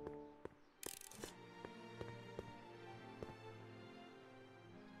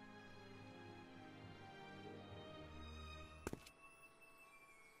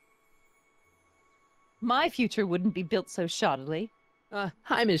 My future wouldn't be built so shoddily.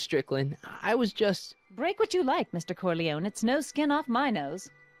 Hi, Miss Strickland. I was just... Break what you like, Mr. Corleone. It's no skin off my nose.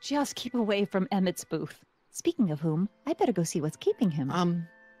 Just keep away from Emmett's booth. Speaking of whom, I better go see what's keeping him.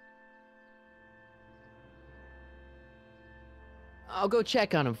 I'll go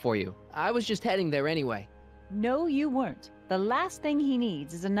check on him for you. I was just heading there anyway. No, you weren't. The last thing he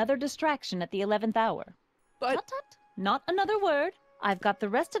needs is another distraction at the 11th hour. But... Tut, tut. Not another word. I've got the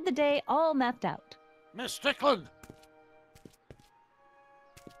rest of the day all mapped out. Miss Strickland!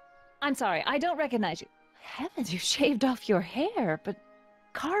 I'm sorry, I don't recognize you. Heavens, you shaved off your hair, but...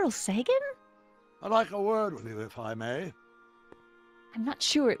 Carl Sagan? I'd like a word with you, if I may. I'm not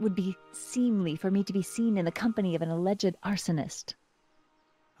sure it would be seemly for me to be seen in the company of an alleged arsonist.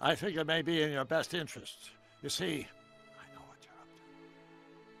 I think it may be in your best interest. You see,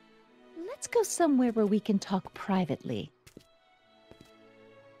 Let's go somewhere where we can talk privately.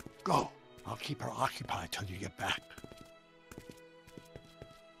 go. I'll keep her occupied till you get back.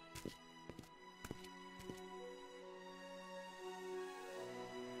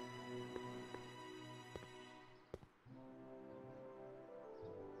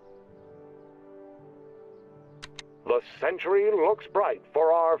 The century looks bright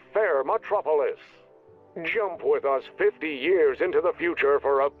for our fair metropolis. Jump with us 50 years into the future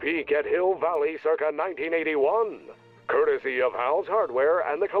for a peek at Hill Valley circa 1981. Courtesy of Hal's Hardware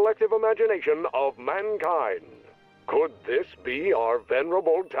and the collective imagination of mankind. Could this be our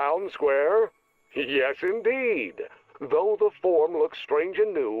venerable town square? Yes, indeed. Though the form looks strange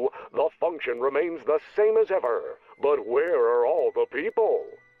and new, the function remains the same as ever. But where are all the people?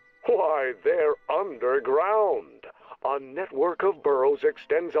 Why, they're underground. A network of burrows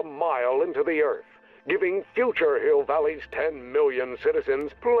extends a mile into the earth, giving future Hill Valley's 10 million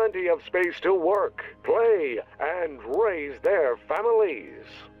citizens plenty of space to work, play, and raise their families.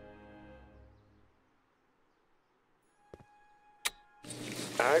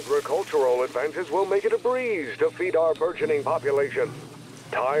 Agricultural advances will make it a breeze to feed our burgeoning population.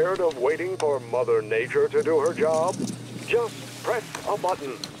 Tired of waiting for Mother Nature to do her job? Just press a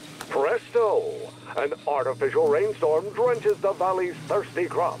button. Presto! An artificial rainstorm drenches the valley's thirsty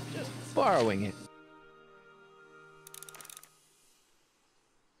crops. Borrowing it.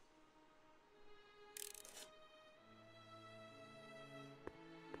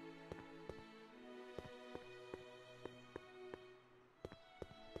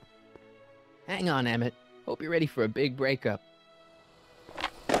 Hang on, Emmett. Hope you're ready for a big breakup.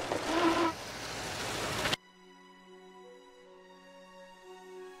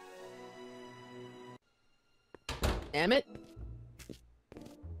 Emmett?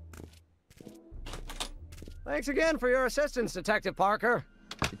 Thanks again for your assistance, Detective Parker.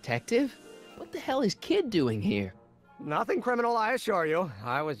 Detective? What the hell is Kid doing here? Nothing criminal, I assure you.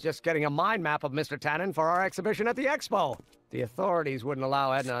 I was just getting a mind map of Mr. Tannen for our exhibition at the Expo. The authorities wouldn't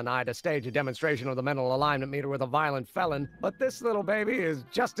allow Edna and I to stage a demonstration of the mental alignment meter with a violent felon, but this little baby is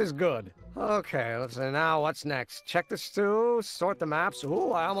just as good. Okay, let's see now, what's next? Check the stew, sort the maps.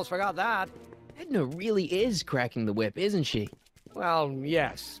 Ooh, I almost forgot that. Edna really is cracking the whip, isn't she? Well,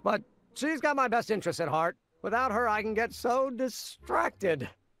 yes, but she's got my best interests at heart. Without her, I can get so distracted.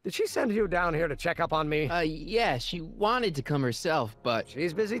 Did she send you down here to check up on me? Yeah, she wanted to come herself, but...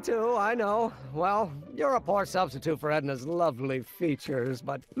 She's busy too, I know. Well, you're a poor substitute for Edna's lovely features,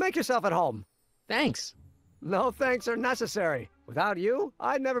 but make yourself at home. Thanks. No thanks are necessary. Without you,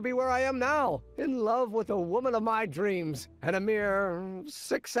 I'd never be where I am now. In love with the woman of my dreams, and a mere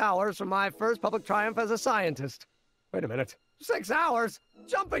 6 hours from my first public triumph as a scientist. Wait a minute. 6 hours?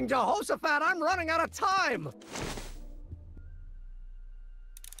 Jumping Jehoshaphat, I'm running out of time!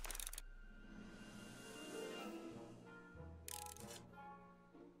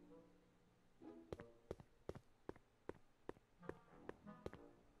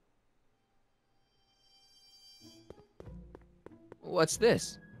 What's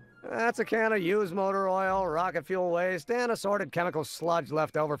this? That's a can of used motor oil, rocket fuel waste, and assorted chemical sludge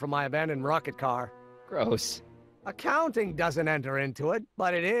left over from my abandoned rocket car. Gross. Accounting doesn't enter into it,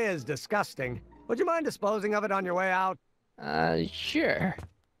 but it is disgusting. Would you mind disposing of it on your way out? Sure.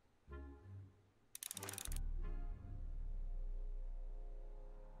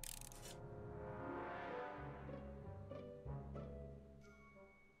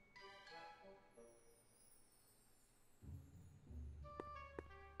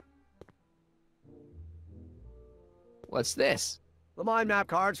 What's this? The mind map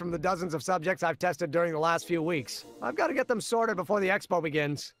cards from the dozens of subjects I've tested during the last few weeks. I've got to get them sorted before the expo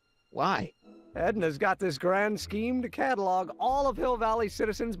begins. Why? Edna's got this grand scheme to catalog all of Hill Valley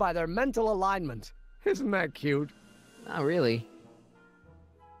citizens by their mental alignment. Isn't that cute? Not really.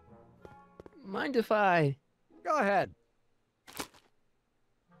 Mind if I... Go ahead.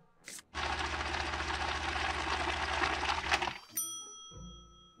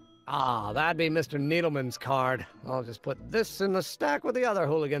 Ah, that'd be Mr. Needleman's card. I'll just put this in the stack with the other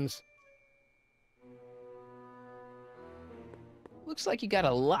hooligans. Looks like you got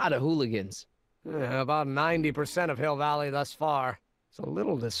a lot of hooligans. Yeah, about 90% of Hill Valley thus far. It's a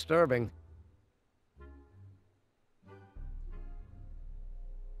little disturbing.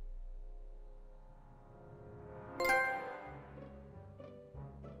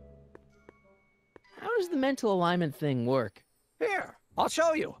 How does the mental alignment thing work? Here, I'll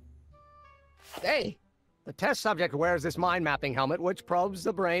show you. Hey! The test subject wears this mind mapping helmet, which probes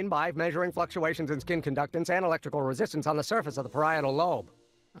the brain by measuring fluctuations in skin conductance and electrical resistance on the surface of the parietal lobe.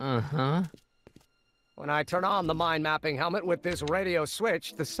 Uh-huh. When I turn on the mind mapping helmet with this radio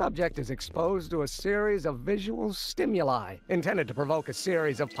switch, the subject is exposed to a series of visual stimuli, intended to provoke a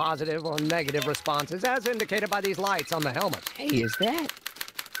series of positive or negative responses, as indicated by these lights on the helmet. Hey, is that...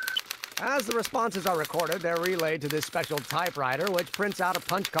 As the responses are recorded, they're relayed to this special typewriter, which prints out a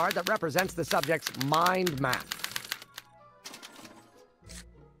punch card that represents the subject's mind map.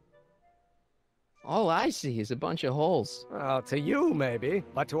 All I see is a bunch of holes. Well, to you, maybe.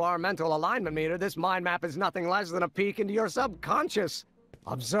 But to our mental alignment meter, this mind map is nothing less than a peek into your subconscious.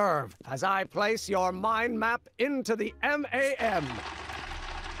 Observe as I place your mind map into the MAM.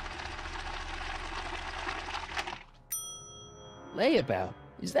 Layabout.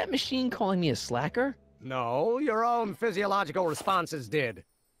 Is that machine calling me a slacker? No, your own physiological responses did.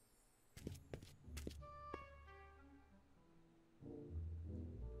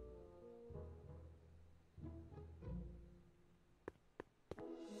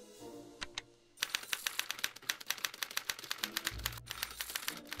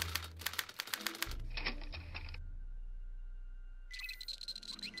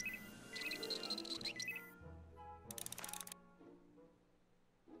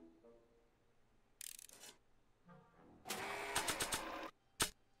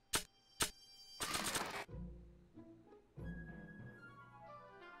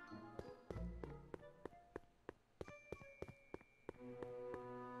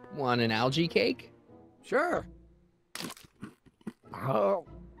 Want an algae cake? Sure. Oh.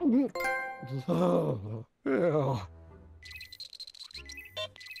 Oh. Ew.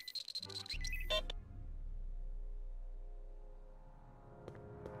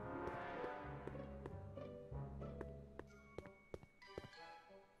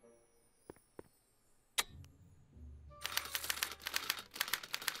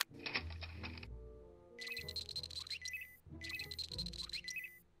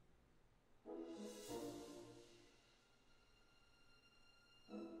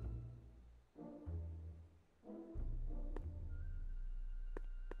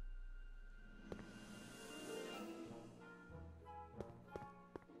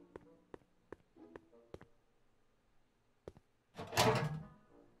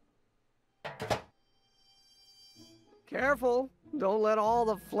 Careful. Don't let all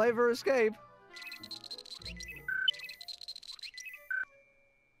the flavor escape.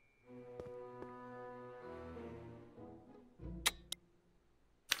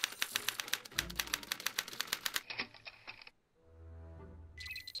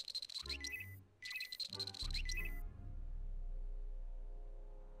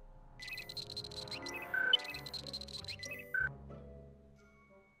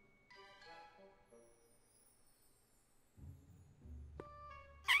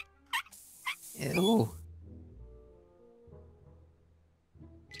 Ew.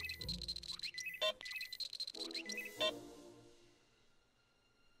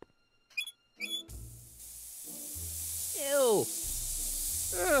 Ew.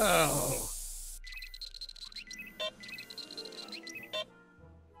 Oh.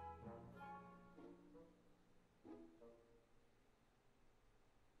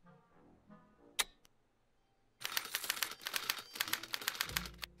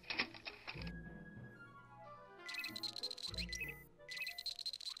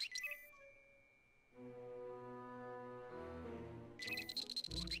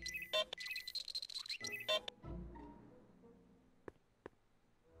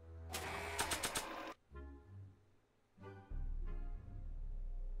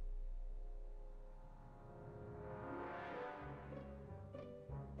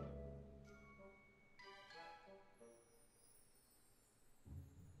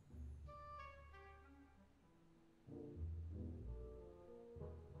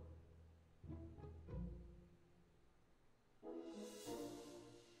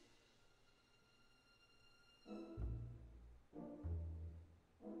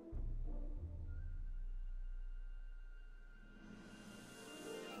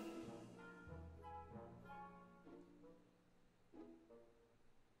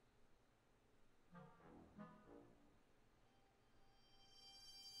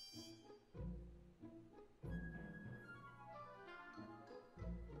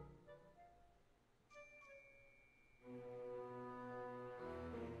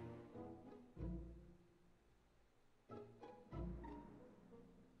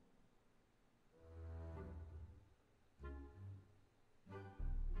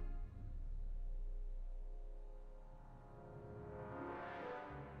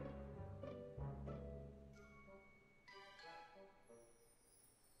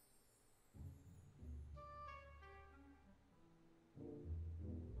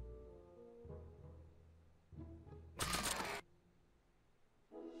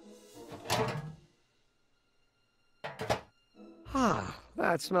 Ah,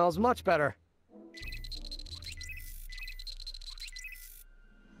 that smells much better.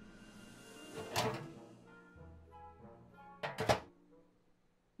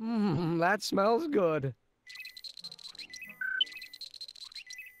 That smells good.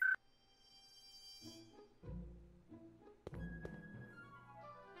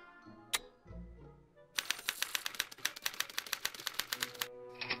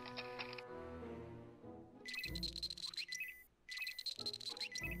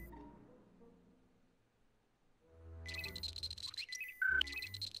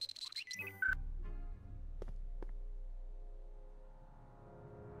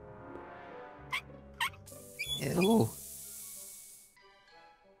 Ew.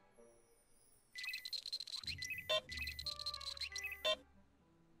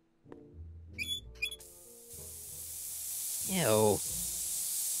 Ew.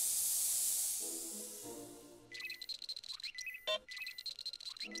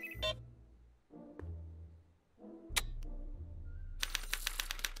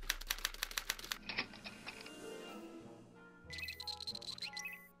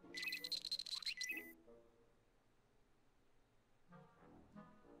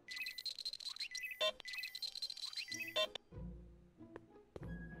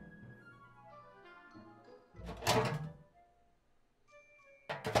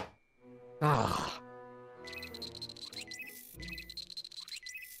 Ah.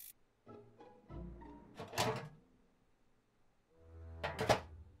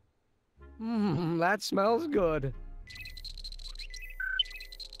 That smells good.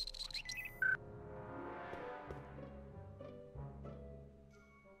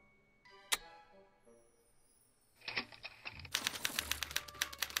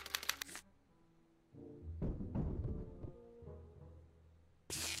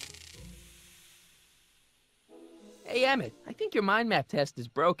 Hey, Emmett, I think your mind map test is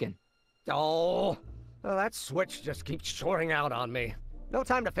broken. Oh, well, that switch just keeps shorting out on me. No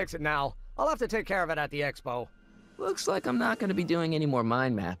time to fix it now. I'll have to take care of it at the expo. Looks like I'm not going to be doing any more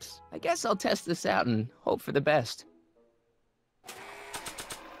mind maps. I guess I'll test this out and hope for the best.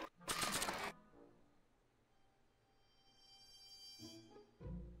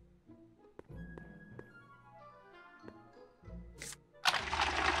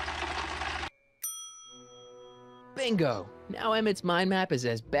 Bingo! Now Emmett's mind map is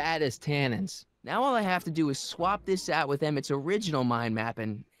as bad as Tannen's. Now all I have to do is swap this out with Emmett's original mind map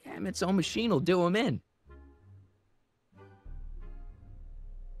and Emmett's own machine will do him in.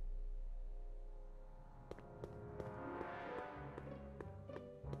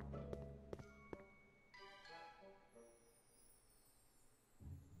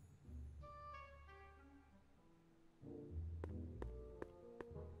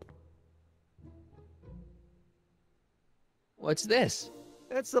 What's this?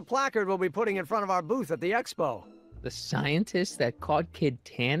 It's the placard we'll be putting in front of our booth at the expo. The scientist that caught Kid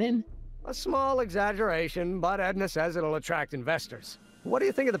Tannen? A small exaggeration, but Edna says it'll attract investors. What do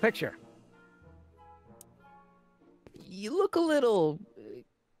you think of the picture? You look a little...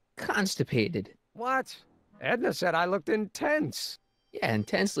 constipated. What? Edna said I looked intense. Yeah,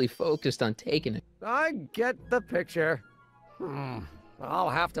 intensely focused on taking it. I get the picture. I'll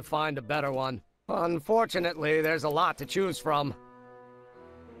have to find a better one. Unfortunately, there's a lot to choose from.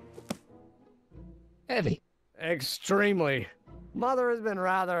 Heavy. Extremely. Mother has been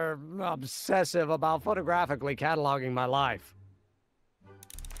rather obsessive about photographically cataloging my life.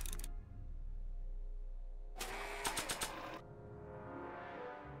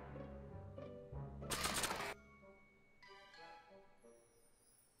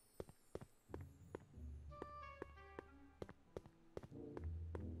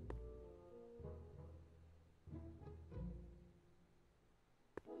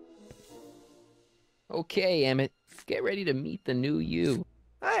 Okay, Emmett. Get ready to meet the new you.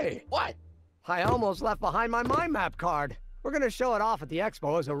 Hey! What? I almost left behind my mind map card. We're gonna show it off at the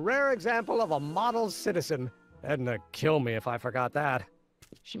expo as a rare example of a model citizen. Edna'd kill me if I forgot that.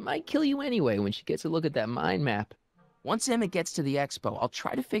 She might kill you anyway when she gets a look at that mind map. Once Emmett gets to the expo, I'll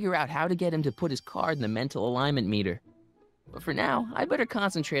try to figure out how to get him to put his card in the mental alignment meter. But for now, I better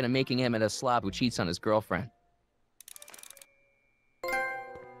concentrate on making Emmett a slob who cheats on his girlfriend.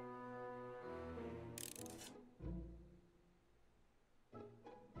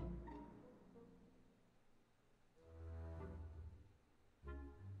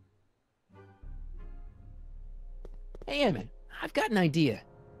 Hey, Emmett, I've got an idea.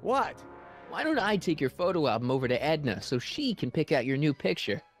 What? Why don't I take your photo album over to Edna so she can pick out your new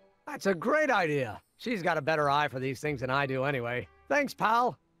picture? That's a great idea. She's got a better eye for these things than I do anyway. Thanks,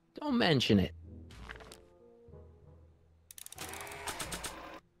 pal. Don't mention it.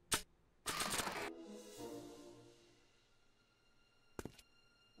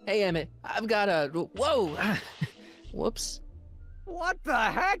 Hey, Emmett, I've got a... Whoa! Whoops. What the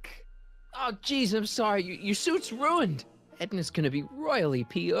heck? Oh, jeez, I'm sorry. Your suit's ruined. Edna's gonna be royally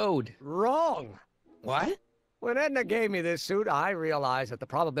PO'd. Wrong. What? When Edna gave me this suit, I realized that the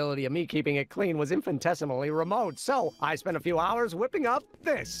probability of me keeping it clean was infinitesimally remote, so I spent a few hours whipping up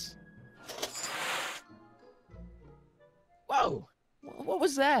this. Whoa! What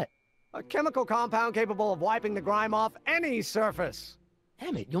was that? A chemical compound capable of wiping the grime off any surface.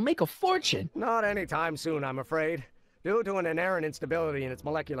 Emmett, you'll make a fortune. Not anytime soon, I'm afraid. Due to an inherent instability in its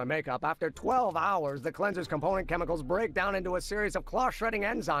molecular makeup, after 12 hours, the cleanser's component chemicals break down into a series of cloth-shredding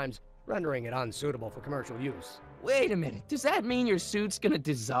enzymes, rendering it unsuitable for commercial use. Wait a minute, does that mean your suit's gonna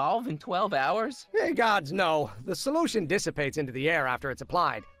dissolve in 12 hours? Hey, gods, no. The solution dissipates into the air after it's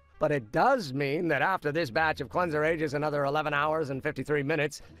applied. But it does mean that after this batch of cleanser ages another 11 hours and 53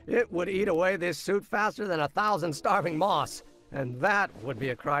 minutes, it would eat away this suit faster than 1,000 starving moths. And that would be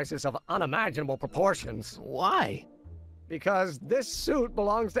a crisis of unimaginable proportions. Why? Because this suit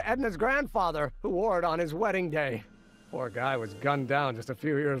belongs to Edna's grandfather, who wore it on his wedding day. Poor guy was gunned down just a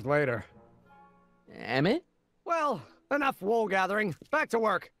few years later. Emmett? Well, enough wool gathering. Back to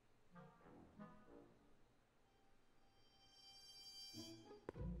work.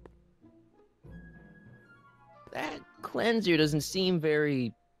 That cleanser doesn't seem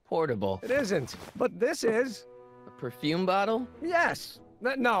very portable. It isn't, but this is. A perfume bottle? Yes.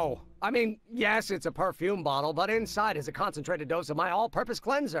 No. I mean, yes, it's a perfume bottle, but inside is a concentrated dose of my all-purpose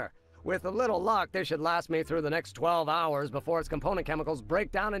cleanser. With a little luck, this should last me through the next 12 hours before its component chemicals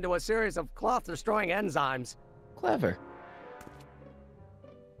break down into a series of cloth-destroying enzymes. Clever.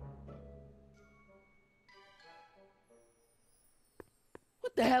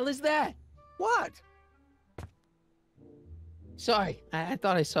 What the hell is that? What? Sorry, I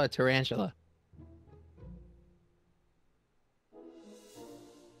thought I saw a tarantula.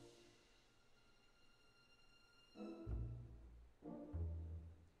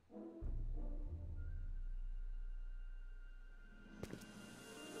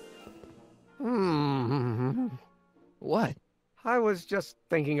 What? I was just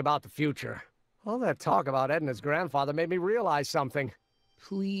thinking about the future. All that talk about Edna's grandfather made me realize something.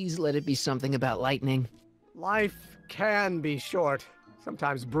 Please let it be something about lightning. Life can be short,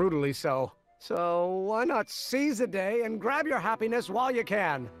 sometimes brutally so. So why not seize the day and grab your happiness while you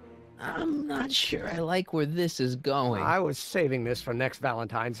can? I'm not sure I like where this is going. I was saving this for next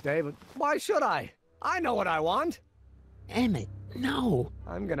Valentine's Day, but why should I? I know what I want. Emmett, no.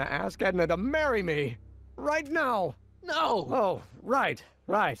 I'm gonna ask Edna to marry me. Right now. No! Oh, right.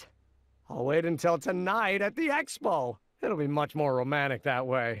 I'll wait until tonight at the expo. It'll be much more romantic that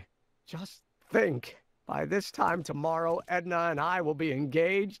way. Just think. By this time tomorrow, Edna and I will be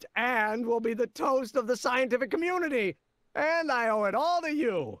engaged and will be the toast of the scientific community. And I owe it all to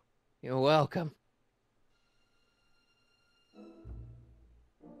you. You're welcome.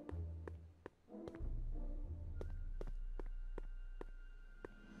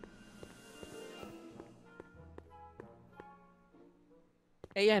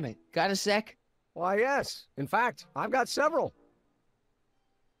 Hey, Emmett, got a sec? Why, yes. In fact, I've got several.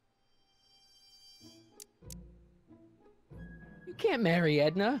 You can't marry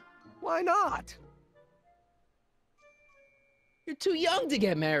Edna. Why not? You're too young to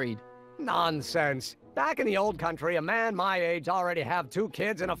get married. Nonsense. Back in the old country, a man my age already have 2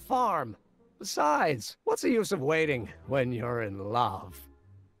 kids and a farm. Besides, what's the use of waiting when you're in love?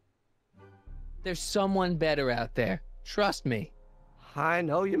 There's someone better out there. Trust me. I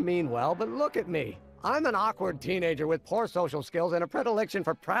know you mean well, but look at me. I'm an awkward teenager with poor social skills and a predilection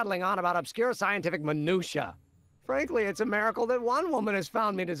for prattling on about obscure scientific minutiae. Frankly, it's a miracle that one woman has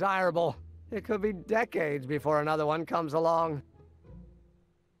found me desirable. It could be decades before another one comes along.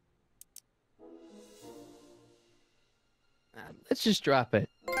 Let's just drop it.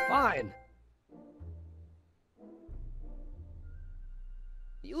 Fine.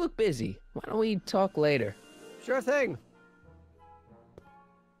 You look busy. Why don't we talk later? Sure thing.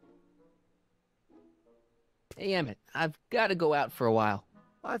 Hey, Emmett, I've got to go out for a while.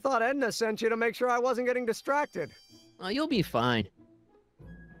 I thought Edna sent you to make sure I wasn't getting distracted. Oh, you'll be fine.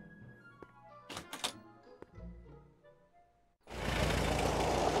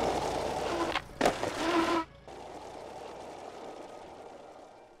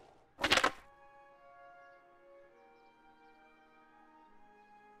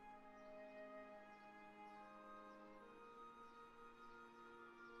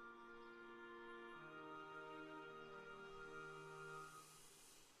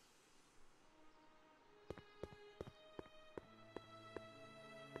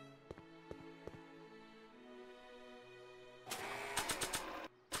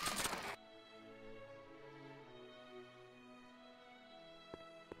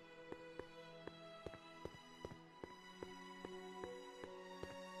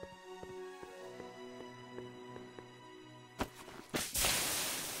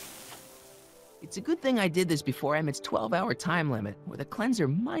 It's a good thing I did this before Emmett's 12-hour time limit, where the cleanser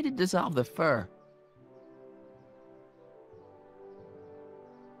might have dissolved the fur.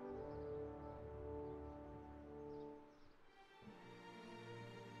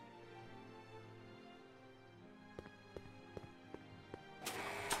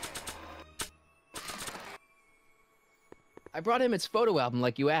 I brought Emmett's photo album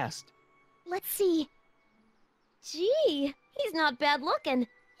like you asked. Let's see. Gee, he's not bad looking.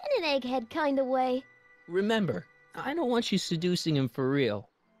 In an egghead kind of way. Remember, I don't want you seducing him for real.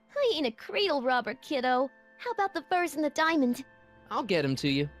 I ain't a cradle robber, kiddo. How about the furs and the diamond? I'll get him to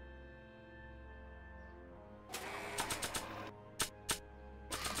you.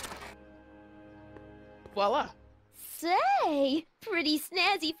 Voila! Say, pretty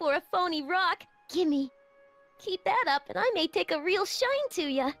snazzy for a phony rock. Gimme. Keep that up and I may take a real shine to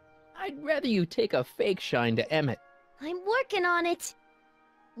ya. I'd rather you take a fake shine to Emmett. I'm working on it.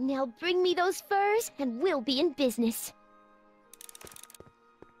 Now bring me those furs, and we'll be in business.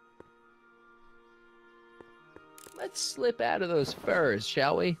 Let's slip out of those furs,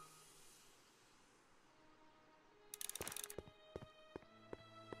 shall we?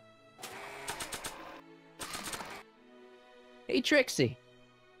 Hey, Trixie.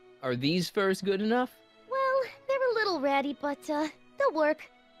 Are these furs good enough? Well, they're a little ratty, but they'll work.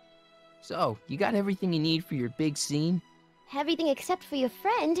 So, you got everything you need for your big scene? Everything except for your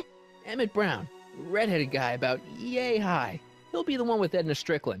friend. Emmett Brown, redheaded guy about yay high. He'll be the one with Edna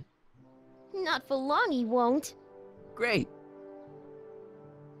Strickland. Not for long, he won't. Great.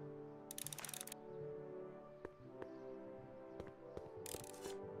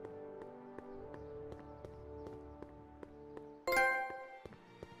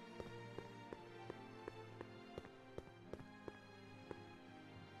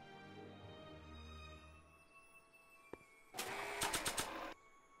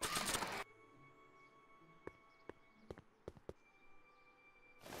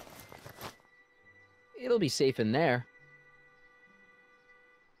 It'll be safe in there.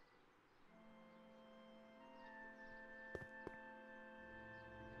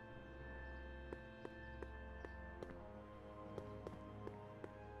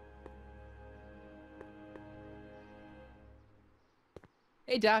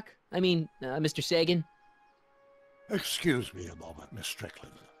 Hey, Doc. Mr. Sagan. Excuse me a moment, Miss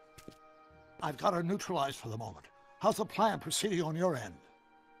Strickland. I've got her neutralized for the moment. How's the plan proceeding on your end?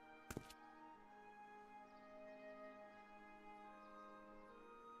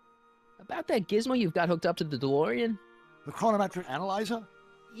 About that gizmo you've got hooked up to the DeLorean? The chronometric analyzer?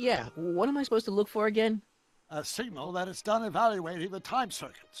 Yeah, what am I supposed to look for again? A signal that it's done evaluating the time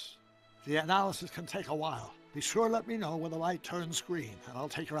circuits. The analysis can take a while. Be sure to let me know when the light turns green, and I'll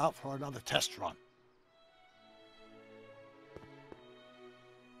take her out for another test run.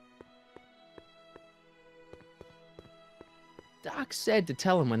 Doc said to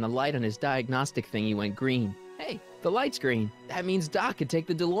tell him when the light on his diagnostic thingy went green. Hey, the light's green. That means Doc could take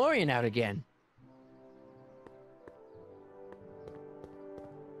the DeLorean out again.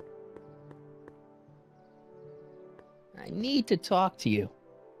 I need to talk to you.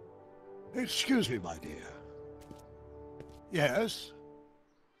 Excuse me, my dear. Yes?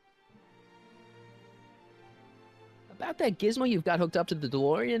 About that gizmo you've got hooked up to the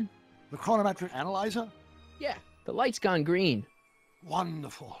DeLorean? The chronometric analyzer? Yeah, the light's gone green.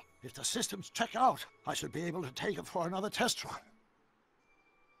 Wonderful. If the systems check out, I should be able to take it for another test run.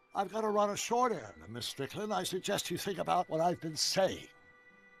 I've got to run a short errand, Miss Strickland. I suggest you think about what I've been saying.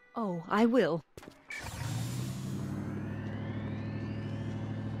 Oh, I will.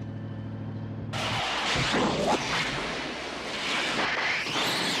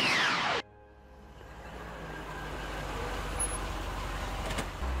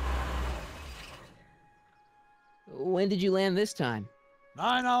 When did you land this time?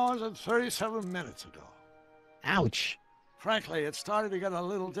 9 hours and 37 minutes ago. Ouch. Frankly, it started to get a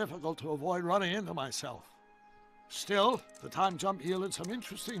little difficult to avoid running into myself. Still, the time jump yielded some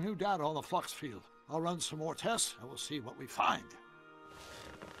interesting new data on the flux field. I'll run some more tests and we'll see what we find.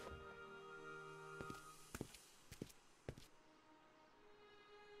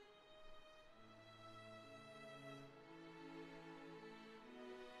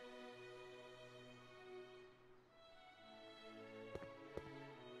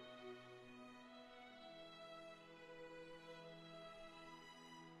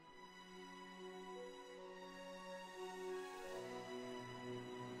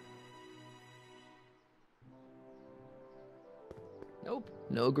 Nope,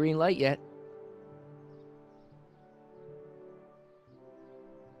 no green light yet.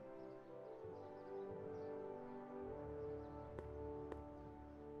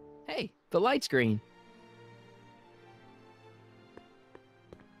 Hey, the light's green.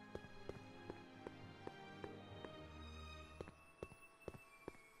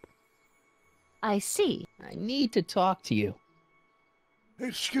 I see. I need to talk to you.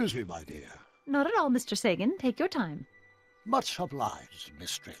 Excuse me, my dear. Not at all, Mr. Sagan. Take your time. Much obliged, Miss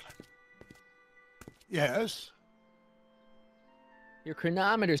Strickland. Yes? Your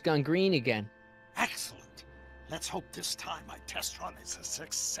chronometer's gone green again. Excellent. Let's hope this time my test run is a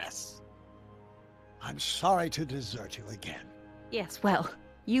success. I'm sorry to desert you again. Yes, well,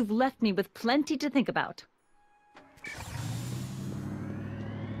 you've left me with plenty to think about.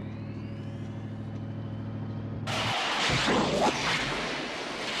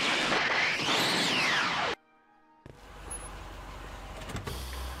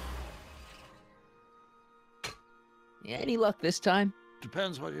 Any luck this time?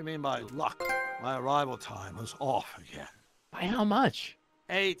 Depends what you mean by luck. My arrival time was off again. By how much?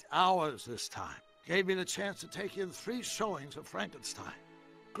 8 hours this time. Gave me the chance to take in 3 showings of Frankenstein.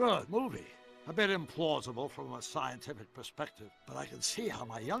 Good movie. A bit implausible from a scientific perspective, but I can see how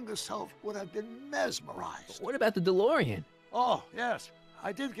my younger self would have been mesmerized. What about the DeLorean? Oh, yes.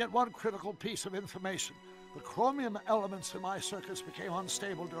 I did get one critical piece of information. The chromium elements in my circuits became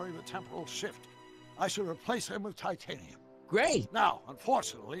unstable during the temporal shift. I should replace them with titanium. Great! Now,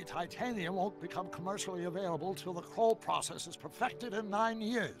 unfortunately, titanium won't become commercially available till the Kroll process is perfected in 9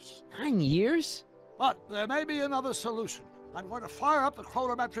 years. 9 years? But there may be another solution. I'm going to fire up the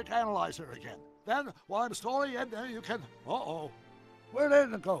chronometric analyzer again. Then, while I'm storing Edna, you can... Uh-oh. Where'd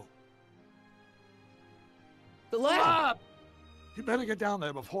Edna go? The lab! You better get down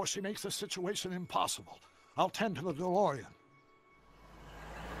there before she makes the situation impossible. I'll tend to the DeLorean.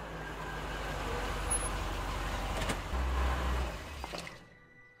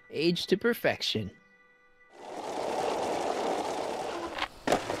 Age to perfection.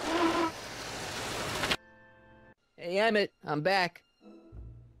 Hey, Emmett, I'm back.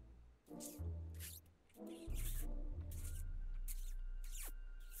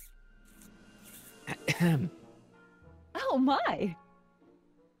 Oh my!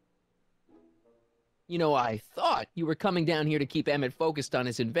 You know, I thought you were coming down here to keep Emmett focused on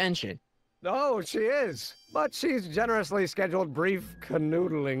his invention. Oh, she is. But she's generously scheduled brief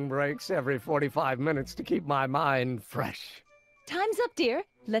canoodling breaks every 45 minutes to keep my mind fresh. Time's up, dear.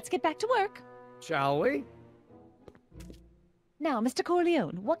 Let's get back to work. Shall we? Now, Mr.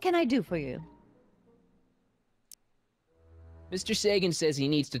 Corleone, what can I do for you? Mr. Sagan says he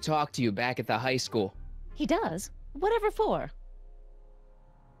needs to talk to you back at the high school. He does? Whatever for?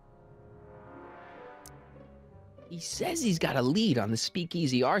 He says he's got a lead on the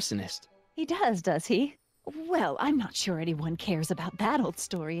speakeasy arsonist. He does he? Well, I'm not sure anyone cares about that old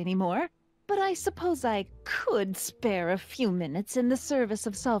story anymore. But I suppose I could spare a few minutes in the service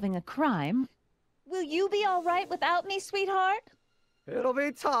of solving a crime. Will you be all right without me, sweetheart? It'll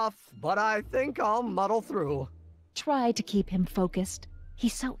be tough, but I think I'll muddle through. Try to keep him focused.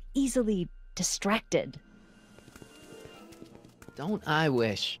 He's so easily distracted. Don't I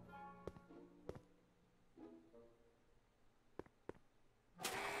wish?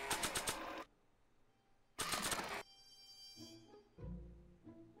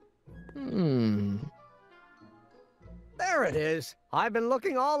 There it is. I've been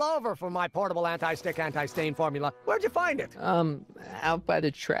looking all over for my portable anti-stick, anti-stain formula. Where'd you find it? Out by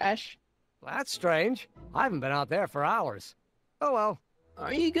the trash. That's strange. I haven't been out there for hours. Oh well.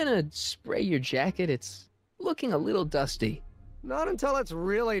 Are you gonna spray your jacket? It's looking a little dusty. Not until it's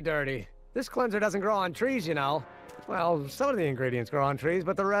really dirty. This cleanser doesn't grow on trees, you know. Well, some of the ingredients grow on trees,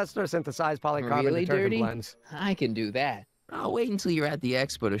 but the rest are synthesized polycarbonate Really detergent dirty? blends. I can do that. I'll wait until you're at the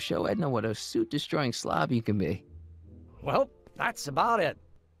expo to show Edna what a suit-destroying slob you can be. Well, that's about it.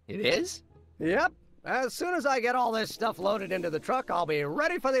 It is? Yep. As soon as I get all this stuff loaded into the truck, I'll be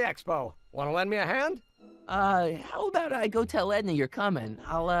ready for the expo. Want to lend me a hand? How about I go tell Edna you're coming?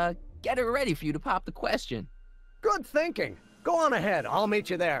 I'll, get her ready for you to pop the question. Good thinking. Go on ahead. I'll meet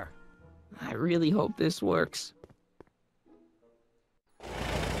you there. I really hope this works.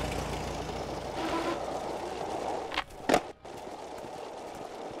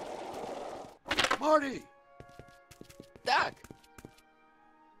 Marty! Doc!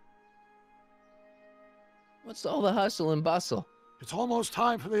 What's all the hustle and bustle? It's almost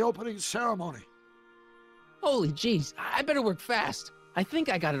time for the opening ceremony. Holy jeez, I better work fast. I think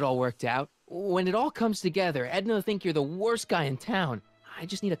I got it all worked out. When it all comes together, Edna will think you're the worst guy in town. I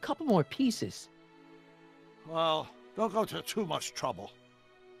just need a couple more pieces. Well, don't go to too much trouble.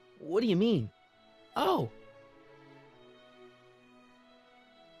 What do you mean? Oh.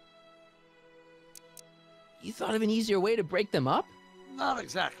 You thought of an easier way to break them up? Not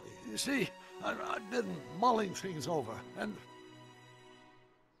exactly. You see, I've been mulling things over, and...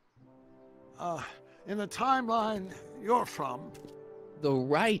 in the timeline you're from... The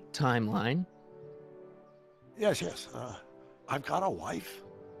right timeline? Yes, I've got a wife.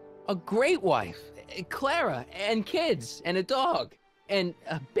 A great wife. Clara, and kids, and a dog, and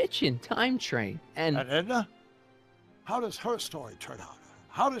a bitchin' time train, and... And Edna? How does her story turn out?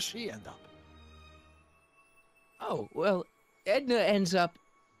 How does she end up? Oh, well, Edna ends up...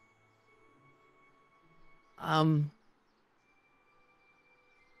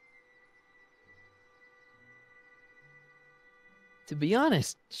 To be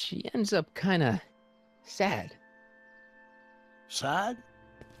honest, she ends up kinda sad. Sad?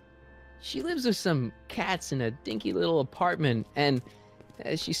 She lives with some cats in a dinky little apartment, and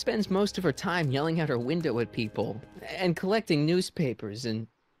she spends most of her time yelling out her window at people, and collecting newspapers, and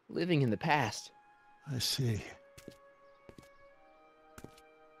living in the past. I see.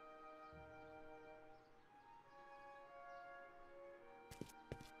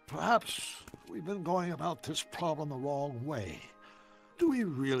 Perhaps we've been going about this problem the wrong way. Do we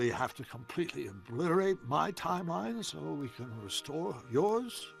really have to completely obliterate my timeline so we can restore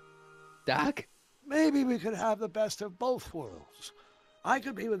yours? Doc? Maybe we could have the best of both worlds. I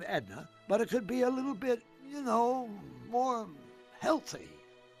could be with Edna, but it could be a little bit, you know, more healthy.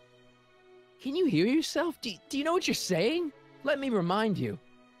 Can you hear yourself? Do you know what you're saying? Let me remind you.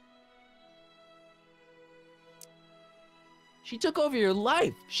 She took over your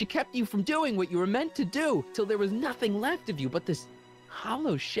life. She kept you from doing what you were meant to do, till there was nothing left of you but this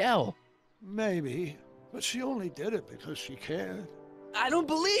hollow shell. Maybe, but she only did it because she cared. I don't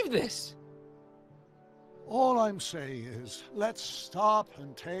believe this. All I'm saying is, let's stop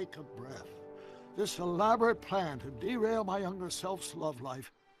and take a breath. This elaborate plan to derail my younger self's love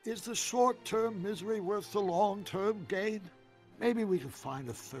life, is the short-term misery worth the long-term gain? Maybe we can find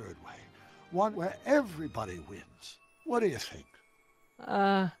a third way, one where everybody wins. What do you think?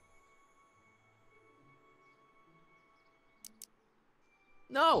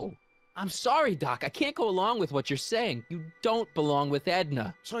 No. I'm sorry, Doc. I can't go along with what you're saying. You don't belong with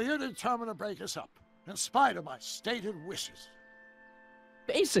Edna. So you're determined to break us up, in spite of my stated wishes?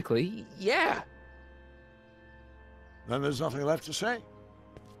 Basically, yeah. Then there's nothing left to say.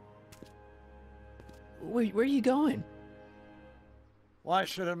 Where are you going? Why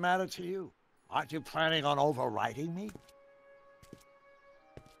should it matter to you? Aren't you planning on overriding me?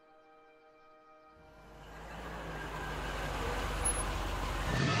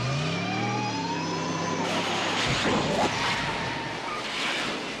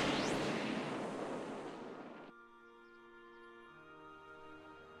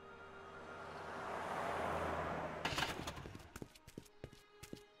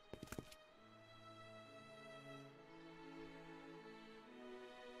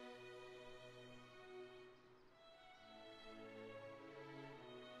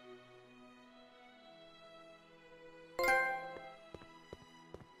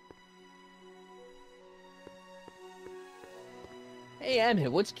 Hey,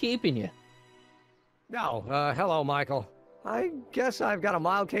 Emmett, what's keeping you? Oh, hello, Michael. I guess I've got a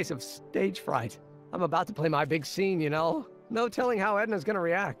mild case of stage fright. I'm about to play my big scene, you know. No telling how Edna's gonna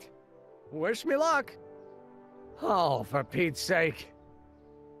react. Wish me luck. Oh, for Pete's sake.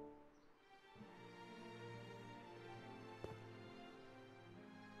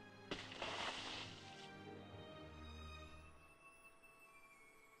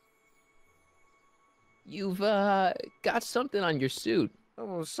 You've, got something on your suit.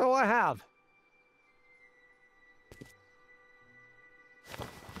 Oh, so I have.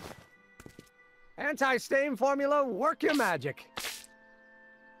 Anti-stain formula, work your magic.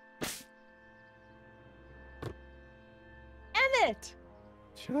 Emmett!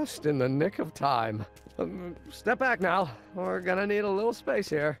 Just in the nick of time. Step back now. We're gonna need a little space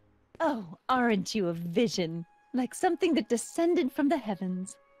here. Oh, aren't you a vision? Like something that descended from the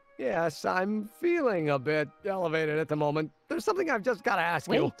heavens. Yes, I'm feeling a bit elevated at the moment. There's something I've just got to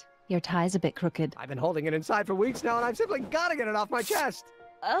ask you. Wait, your tie's a bit crooked. I've been holding it inside for weeks now, and I've simply got to get it off my chest.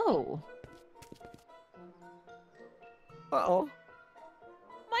 Oh. Uh-oh.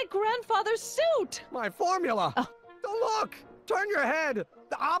 My grandfather's suit! My formula! Oh. Look! Turn your head!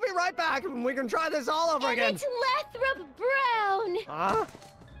 I'll be right back, and we can try this all over again. It's Lathrop Brown! Huh?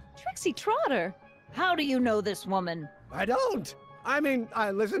 Trixie Trotter! How do you know this woman? I don't! I mean,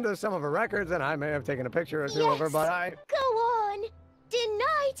 I listened to some of her records, and I may have taken a picture or two of her, but Go on!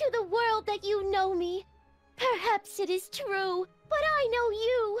 Deny to the world that you know me. Perhaps it is true, but I know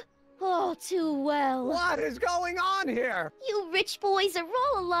you all too well. What is going on here? You rich boys are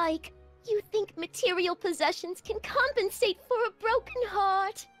all alike. You think material possessions can compensate for a broken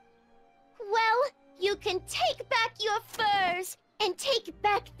heart. Well, you can take back your furs, and take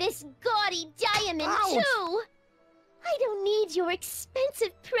back this gaudy diamond, too! I don't need your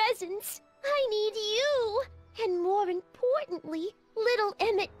expensive presents. I need you. And more importantly, little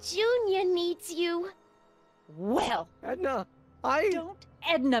Emmett Jr. needs you. Well, Edna, Don't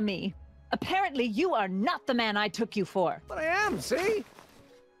Edna me. Apparently you are not the man I took you for. But I am, see?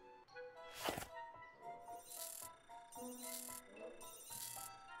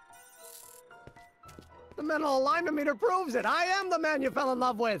 The mental alignment meter proves it. I am the man you fell in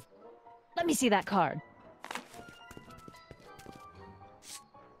love with. Let me see that card.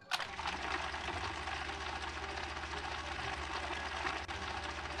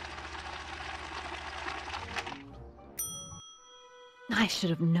 I should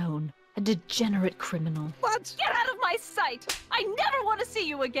have known. A degenerate criminal. What? Get out of my sight! I never want to see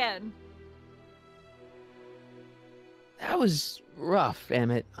you again! That was rough,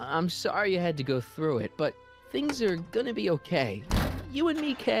 Emmett. I'm sorry you had to go through it, but things are gonna be okay. You and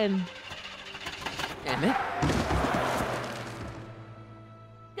me can... Emmett?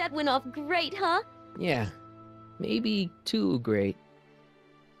 That went off great, huh? Yeah, maybe too great.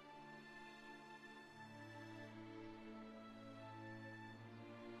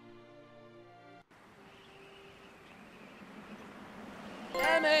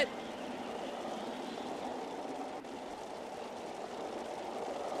 Emmett!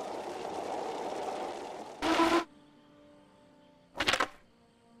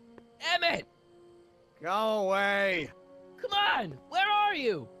 Emmett! Go away! Come on! Where are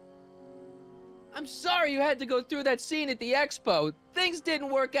you? I'm sorry you had to go through that scene at the expo. Things didn't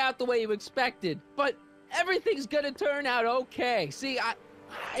work out the way you expected, but everything's gonna turn out okay. See,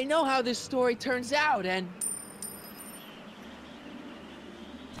 I know how this story turns out, and...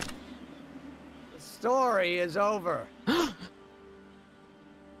 The story is over.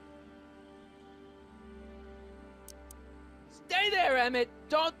 Stay there, Emmett!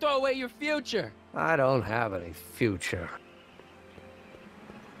 Don't throw away your future! I don't have any future.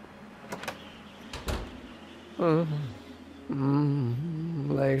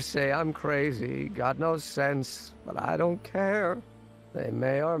 They say I'm crazy, got no sense, but I don't care. They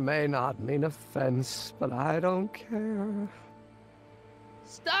may or may not mean offense, but I don't care.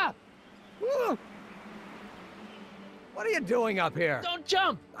 Stop! What are you doing up here? Don't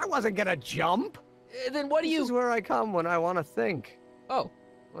jump! I wasn't gonna jump. Then what do you... This is where I come when I want to think. Oh.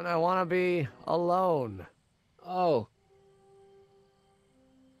 When I want to be alone. Oh.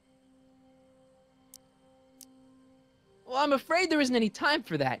 Well, I'm afraid there isn't any time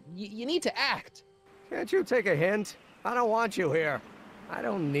for that. You need to act. Can't you take a hint? I don't want you here. I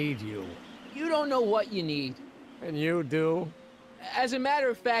don't need you. You don't know what you need. And you do? As a matter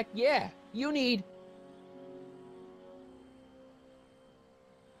of fact, yeah. You need...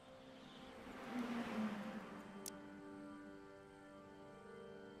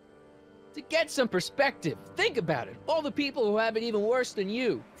 to get some perspective. Think about it. All the people who have it even worse than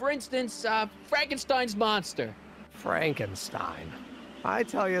you. For instance, Frankenstein's monster. Frankenstein. I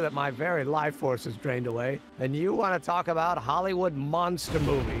tell you that my very life force is drained away, and you want to talk about Hollywood monster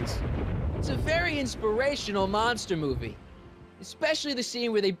movies. It's a very inspirational monster movie. Especially the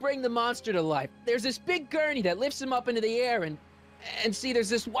scene where they bring the monster to life. There's this big gurney that lifts him up into the air, and see, there's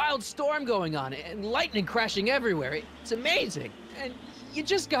this wild storm going on, and lightning crashing everywhere. It's amazing. And you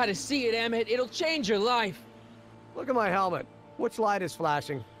just gotta see it, Emmett. It'll change your life. Look at my helmet. Which light is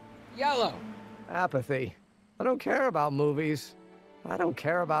flashing? Yellow. Apathy. I don't care about movies. I don't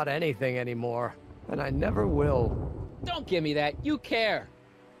care about anything anymore. And I never will. Don't give me that. You care.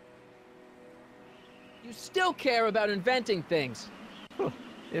 You still care about inventing things.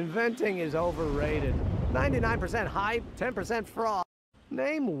 Inventing is overrated. 99% hype, 10% fraud.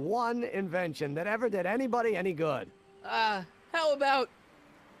 Name one invention that ever did anybody any good. How about...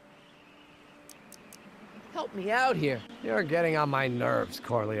 help me out here. You're getting on my nerves,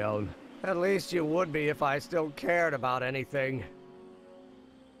 Corleone. At least you would be if I still cared about anything.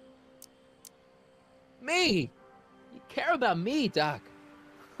 Me? You care about me, Doc.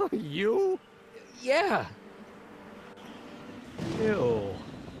 You? Yeah.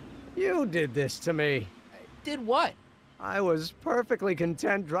 You did this to me. Did what? I was perfectly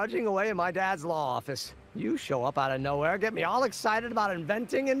content drudging away in my dad's law office. You show up out of nowhere, get me all excited about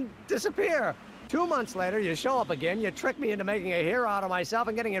inventing, and disappear. 2 months later, you show up again, you trick me into making a hero out of myself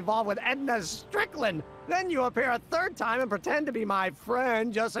and getting involved with Edna Strickland. Then you appear a third time and pretend to be my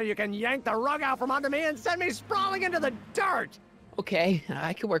friend just so you can yank the rug out from under me and send me sprawling into the dirt. Okay,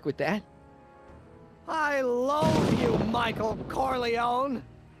 I can work with that. I loathe you, Michael Corleone.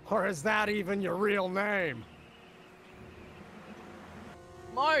 Or is that even your real name?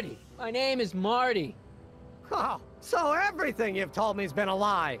 Marty. My name is Marty. Oh, so everything you've told me's been a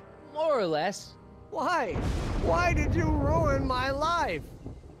lie. More or less. Why? Why did you ruin my life?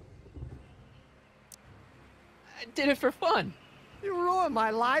 I did it for fun. You ruined my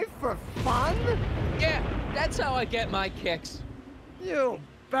life for fun? Yeah, that's how I get my kicks. You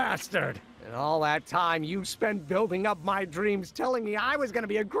bastard. And all that time you spent building up my dreams, telling me I was gonna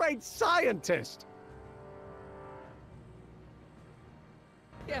be a great scientist.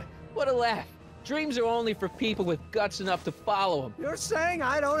 Yeah, what a laugh. Dreams are only for people with guts enough to follow them. You're saying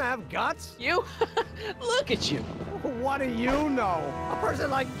I don't have guts? You? Look at you. What do you know? A person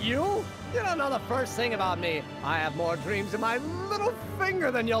like you? You don't know the first thing about me. I have more dreams in my little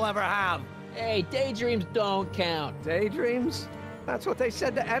finger than you'll ever have. Hey, daydreams don't count. Daydreams? That's what they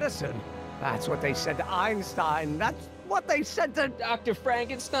said to Edison. That's what they said to Einstein. That's what they said to... Dr.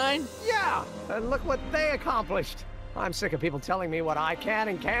 Frankenstein? Yeah, and look what they accomplished. I'm sick of people telling me what I can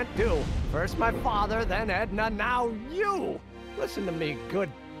and can't do. First my father, then Edna, now you. Listen to me, good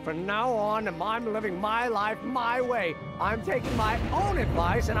From now on, I'm living my life my way. I'm taking my own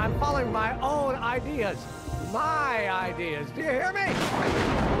advice and I'm following my own ideas. My ideas. Do you hear me?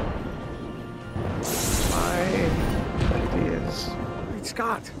 My ideas. Great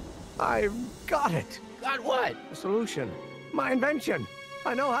Scott. I've got it. Got what? A solution. My invention.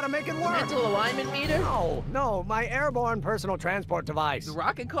 I know how to make it work. Mental alignment meter? No, my airborne personal transport device. The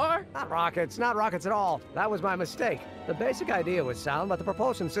rocket car? Not rockets at all. That was my mistake. The basic idea was sound, but the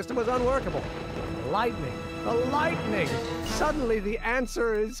propulsion system was unworkable. Lightning. The lightning! Suddenly the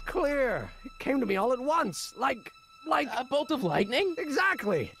answer is clear. It came to me all at once, like a bolt of lightning?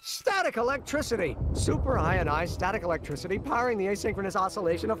 Exactly! Static electricity! Super ionized static electricity powering the asynchronous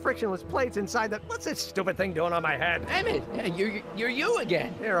oscillation of frictionless plates inside the... What's this stupid thing doing on my head? Emmett, you're you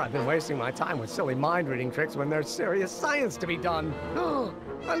again. Here I've been wasting my time with silly mind-reading tricks when there's serious science to be done.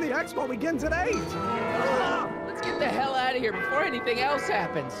 And the expo begins at 8! Let's get the hell out of here before anything else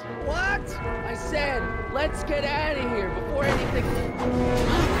happens. What? I said, let's get out of here before anything...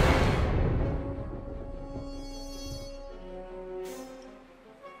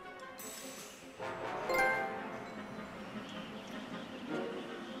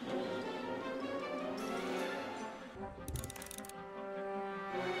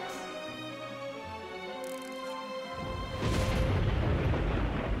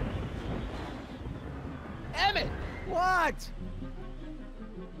 Emmett! What?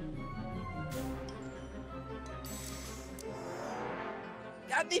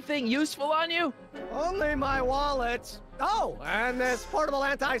 Got anything useful on you? Only my wallet. Oh, and this portable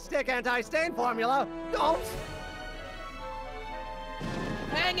anti-stick, anti-stain formula. Don't!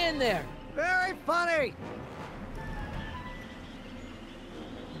 Hang in there. Very funny.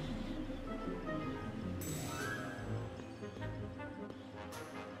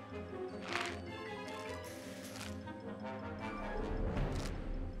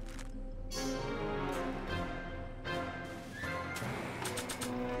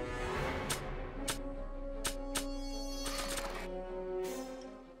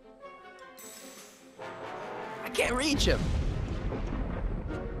 I can't reach him.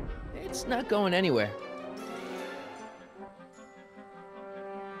 It's not going anywhere.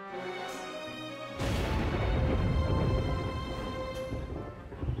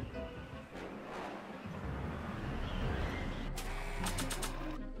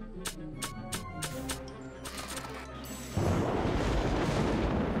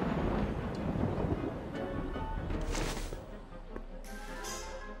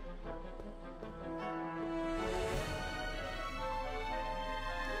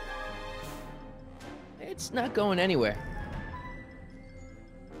 It's not going anywhere.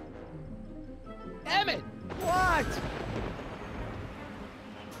 Emmett! What?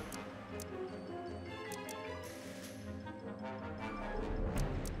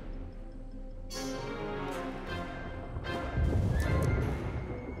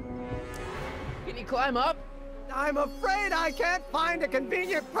 Can you climb up? I'm afraid I can't find a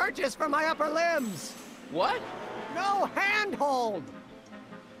convenient purchase for my upper limbs. What? No handhold.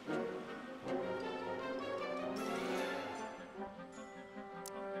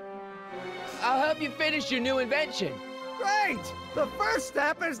 I'll help you finish your new invention. Great! The first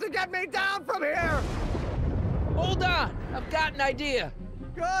step is to get me down from here! Hold on! I've got an idea.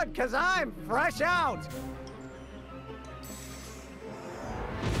 Good, 'cause I'm fresh out.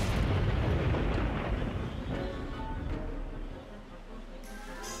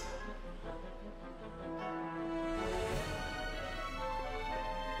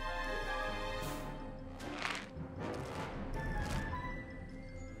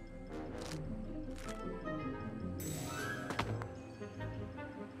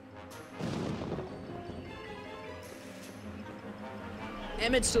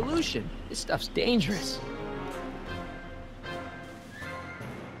 Emmett's solution. This stuff's dangerous.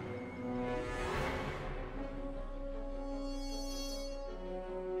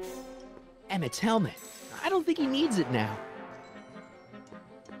 Emmett's helmet. I don't think he needs it now.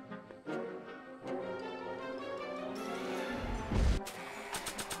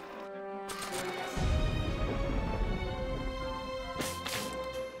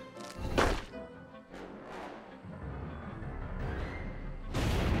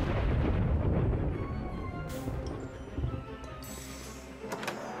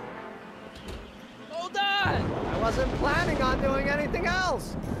 I wasn't planning on doing anything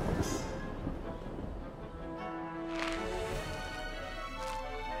else.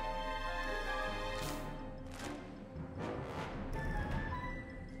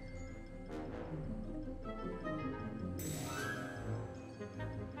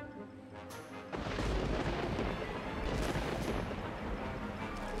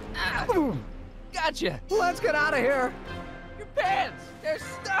 Gotcha! Let's get out of here! Your pants! They're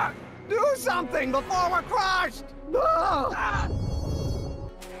stuck! Do something before we're crushed! Ah!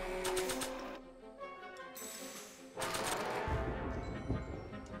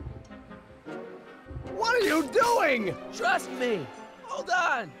 What are you doing? Trust me! Hold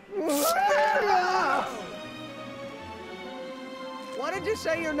on! What did you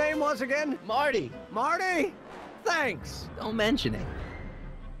say your name was again? Marty! Marty? Thanks! Don't mention it.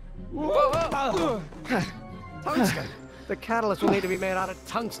 Tungsten! The catalyst will need to be made out of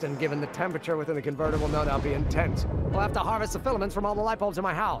tungsten, given the temperature within the converter will no doubt be intense. We'll have to harvest the filaments from all the light bulbs in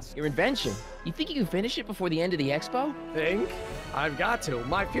my house. Your invention. You think you can finish it before the end of the expo? Think? I've got to.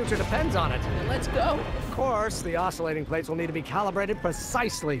 My future depends on it. Then let's go. Of course, the oscillating plates will need to be calibrated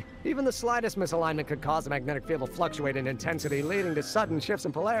precisely. Even the slightest misalignment could cause the magnetic field to fluctuate in intensity, leading to sudden shifts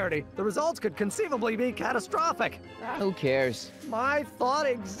in polarity. The results could conceivably be catastrophic. Who cares? My thought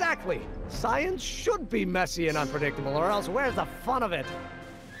exactly. Science should be messy and unpredictable, or else where's the fun of it?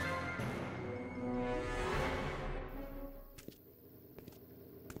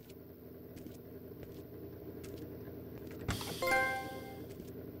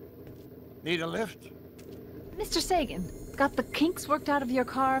 Need a lift? Mr. Sagan, got the kinks worked out of your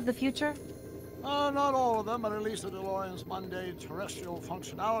car of the future? Not all of them, but at least the DeLorean's mundane terrestrial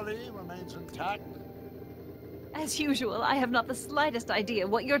functionality remains intact. As usual, I have not the slightest idea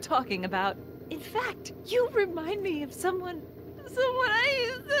what you're talking about. In fact, you remind me of someone I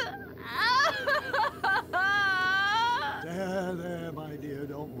used to... There, my dear,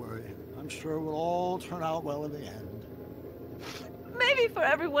 don't worry. I'm sure we'll all turn out well in the end. Maybe for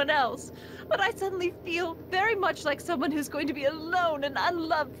everyone else, but I suddenly feel very much like someone who's going to be alone and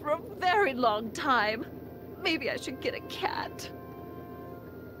unloved for a very long time. Maybe I should get a cat.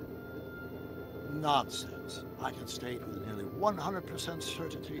 Nonsense. I can state with nearly 100%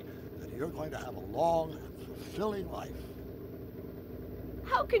 certainty that you're going to have a long and fulfilling life.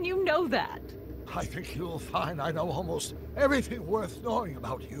 How can you know that? I think you'll find I know almost everything worth knowing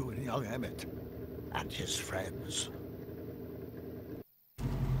about you and young Emmett and his friends.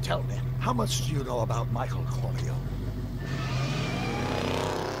 Tell me, how much do you know about Michael Corleone?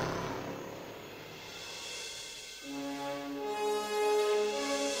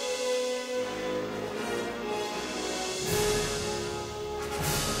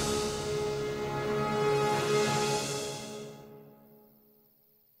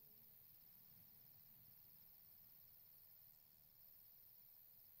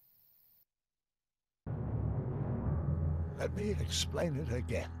 Let me explain it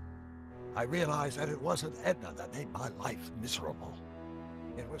again. I realized that it wasn't Edna that made my life miserable.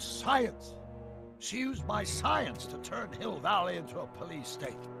 It was science. She used my science to turn Hill Valley into a police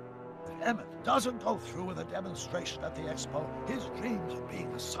state. If Emmett doesn't go through with a demonstration at the expo, his dreams of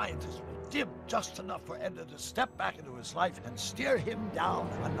being a scientist will dim just enough for Edna to step back into his life and steer him down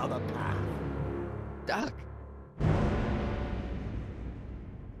another path. Doc,